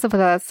it possible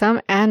that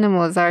some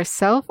animals are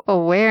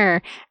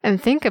self-aware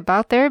and think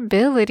about their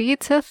ability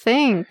to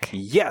think?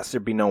 Yes,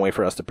 there'd be no way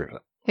for us to prove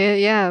it.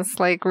 Yes,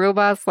 like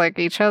robots, like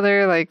each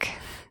other, like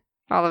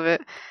all of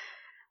it.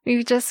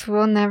 We just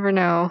will never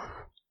know.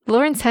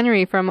 Lawrence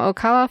Henry from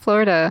Ocala,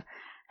 Florida.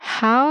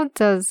 How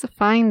does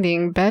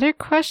finding better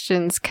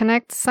questions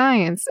connect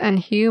science and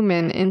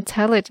human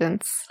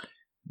intelligence?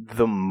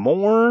 The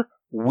more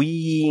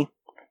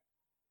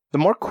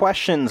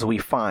questions we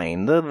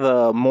find,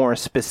 the more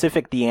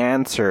specific the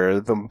answer,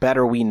 the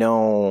better we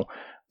know,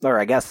 or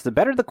I guess the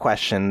better the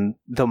question,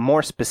 the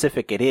more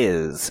specific it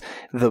is.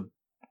 The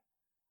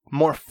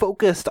more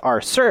focused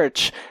our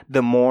search,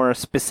 the more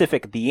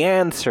specific the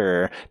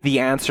answer. The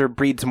answer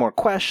breeds more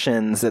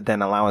questions that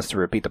then allow us to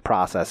repeat the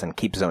process and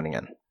keep zoning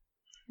in.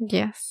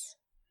 Yes.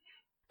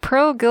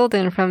 Pearl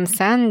Gilden from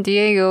San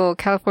Diego,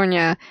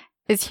 California.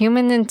 Is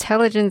human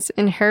intelligence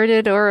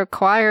inherited or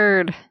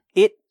acquired?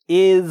 It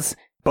is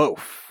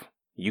both.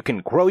 You can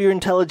grow your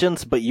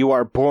intelligence, but you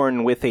are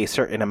born with a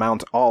certain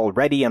amount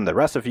already, and the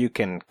rest of you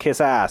can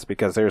kiss ass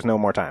because there's no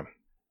more time.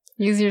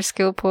 Use your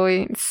skill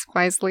points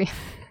wisely.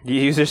 You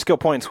use your skill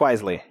points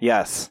wisely,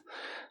 yes.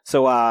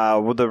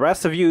 So, with the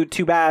rest of you,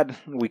 too bad.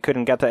 We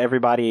couldn't get to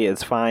everybody.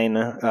 It's fine.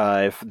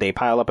 If they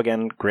pile up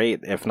again,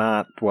 great. If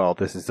not, well,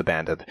 this is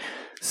abandoned.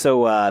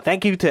 So,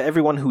 thank you to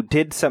everyone who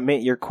did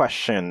submit your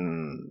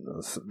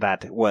questions.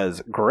 That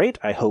was great.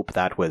 I hope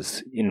that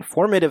was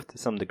informative to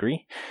some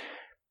degree.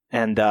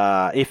 And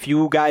if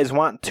you guys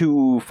want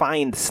to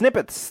find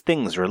snippets,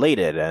 things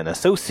related and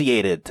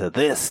associated to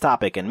this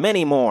topic and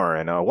many more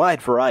in a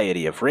wide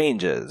variety of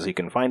ranges, you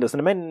can find us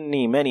in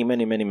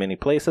many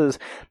places.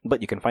 But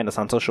you can find us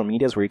on social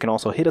medias where you can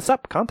also hit us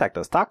up, contact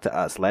us, talk to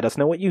us, let us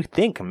know what you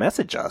think,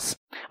 message us.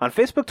 On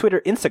Facebook,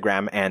 Twitter,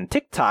 Instagram, and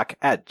TikTok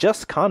at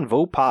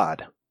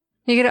JustConvoPod.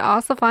 You can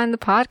also find the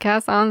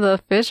podcast on the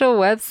official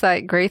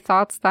website,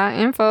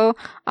 greatthoughts.info,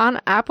 on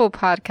Apple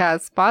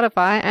Podcasts,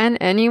 Spotify, and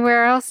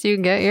anywhere else you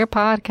get your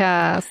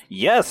podcasts.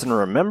 Yes, and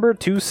remember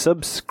to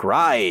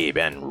subscribe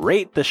and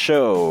rate the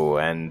show.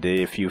 And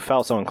if you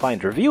felt so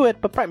inclined, review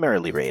it, but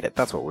primarily rate it.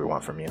 That's what we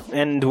want from you.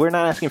 And we're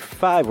not asking for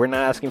 5, we're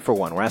not asking for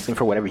 1. We're asking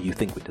for whatever you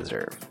think we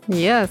deserve.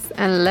 Yes,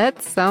 and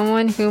let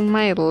someone who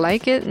might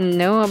like it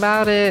know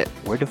about it.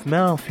 Word of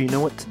mouth, you know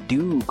what to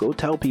do. Go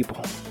tell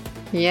people.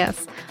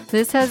 Yes,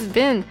 this has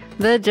been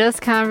the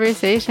Just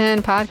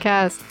Conversation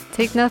podcast.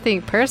 Take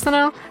nothing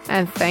personal,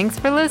 and thanks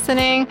for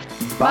listening.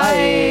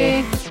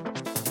 Bye. Bye.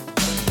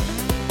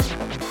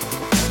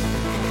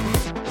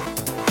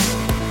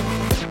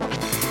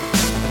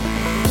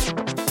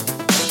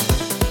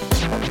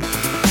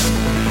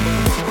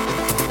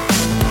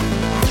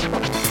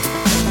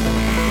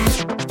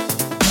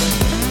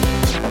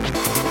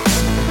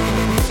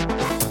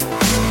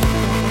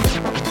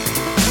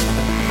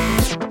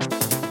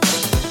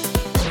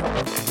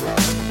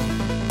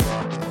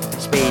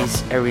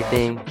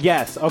 Everything.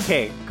 Yes,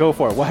 okay, go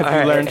for it. What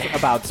have you learned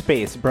about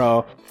space,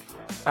 bro?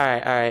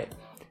 Alright.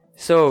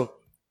 So,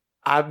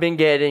 I've been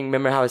getting,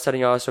 remember how I was telling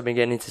you also, I've been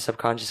getting into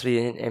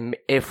subconsciously, and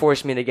it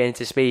forced me to get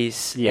into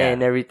space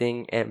and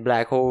everything, and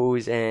black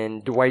holes,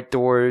 and white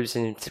dwarves,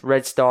 and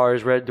red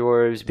stars, red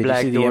dwarves, Did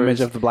black you see dwarves. the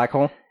image of the black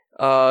hole?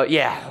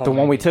 Yeah. The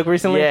one we took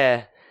recently?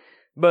 Yeah.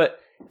 But,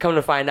 come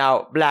to find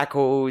out, black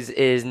holes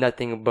is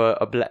nothing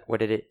but a black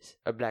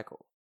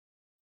hole.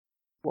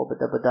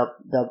 Good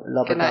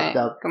night.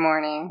 Good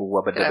morning.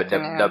 Good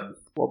afternoon.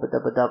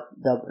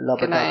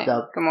 Good night.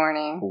 Good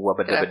morning.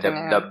 Good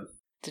afternoon.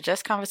 The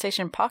Just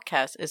Conversation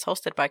podcast is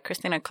hosted by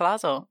Christina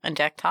Colazo and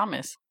Jack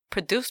Thomas,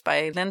 produced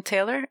by Lynn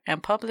Taylor,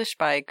 and published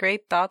by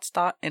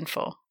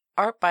greatthoughts.info.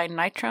 Art by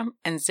Nitram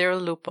and Zero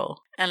Lupo,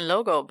 and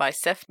logo by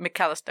Seth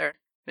McAllister,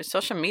 with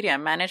social media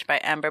managed by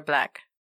Amber Black.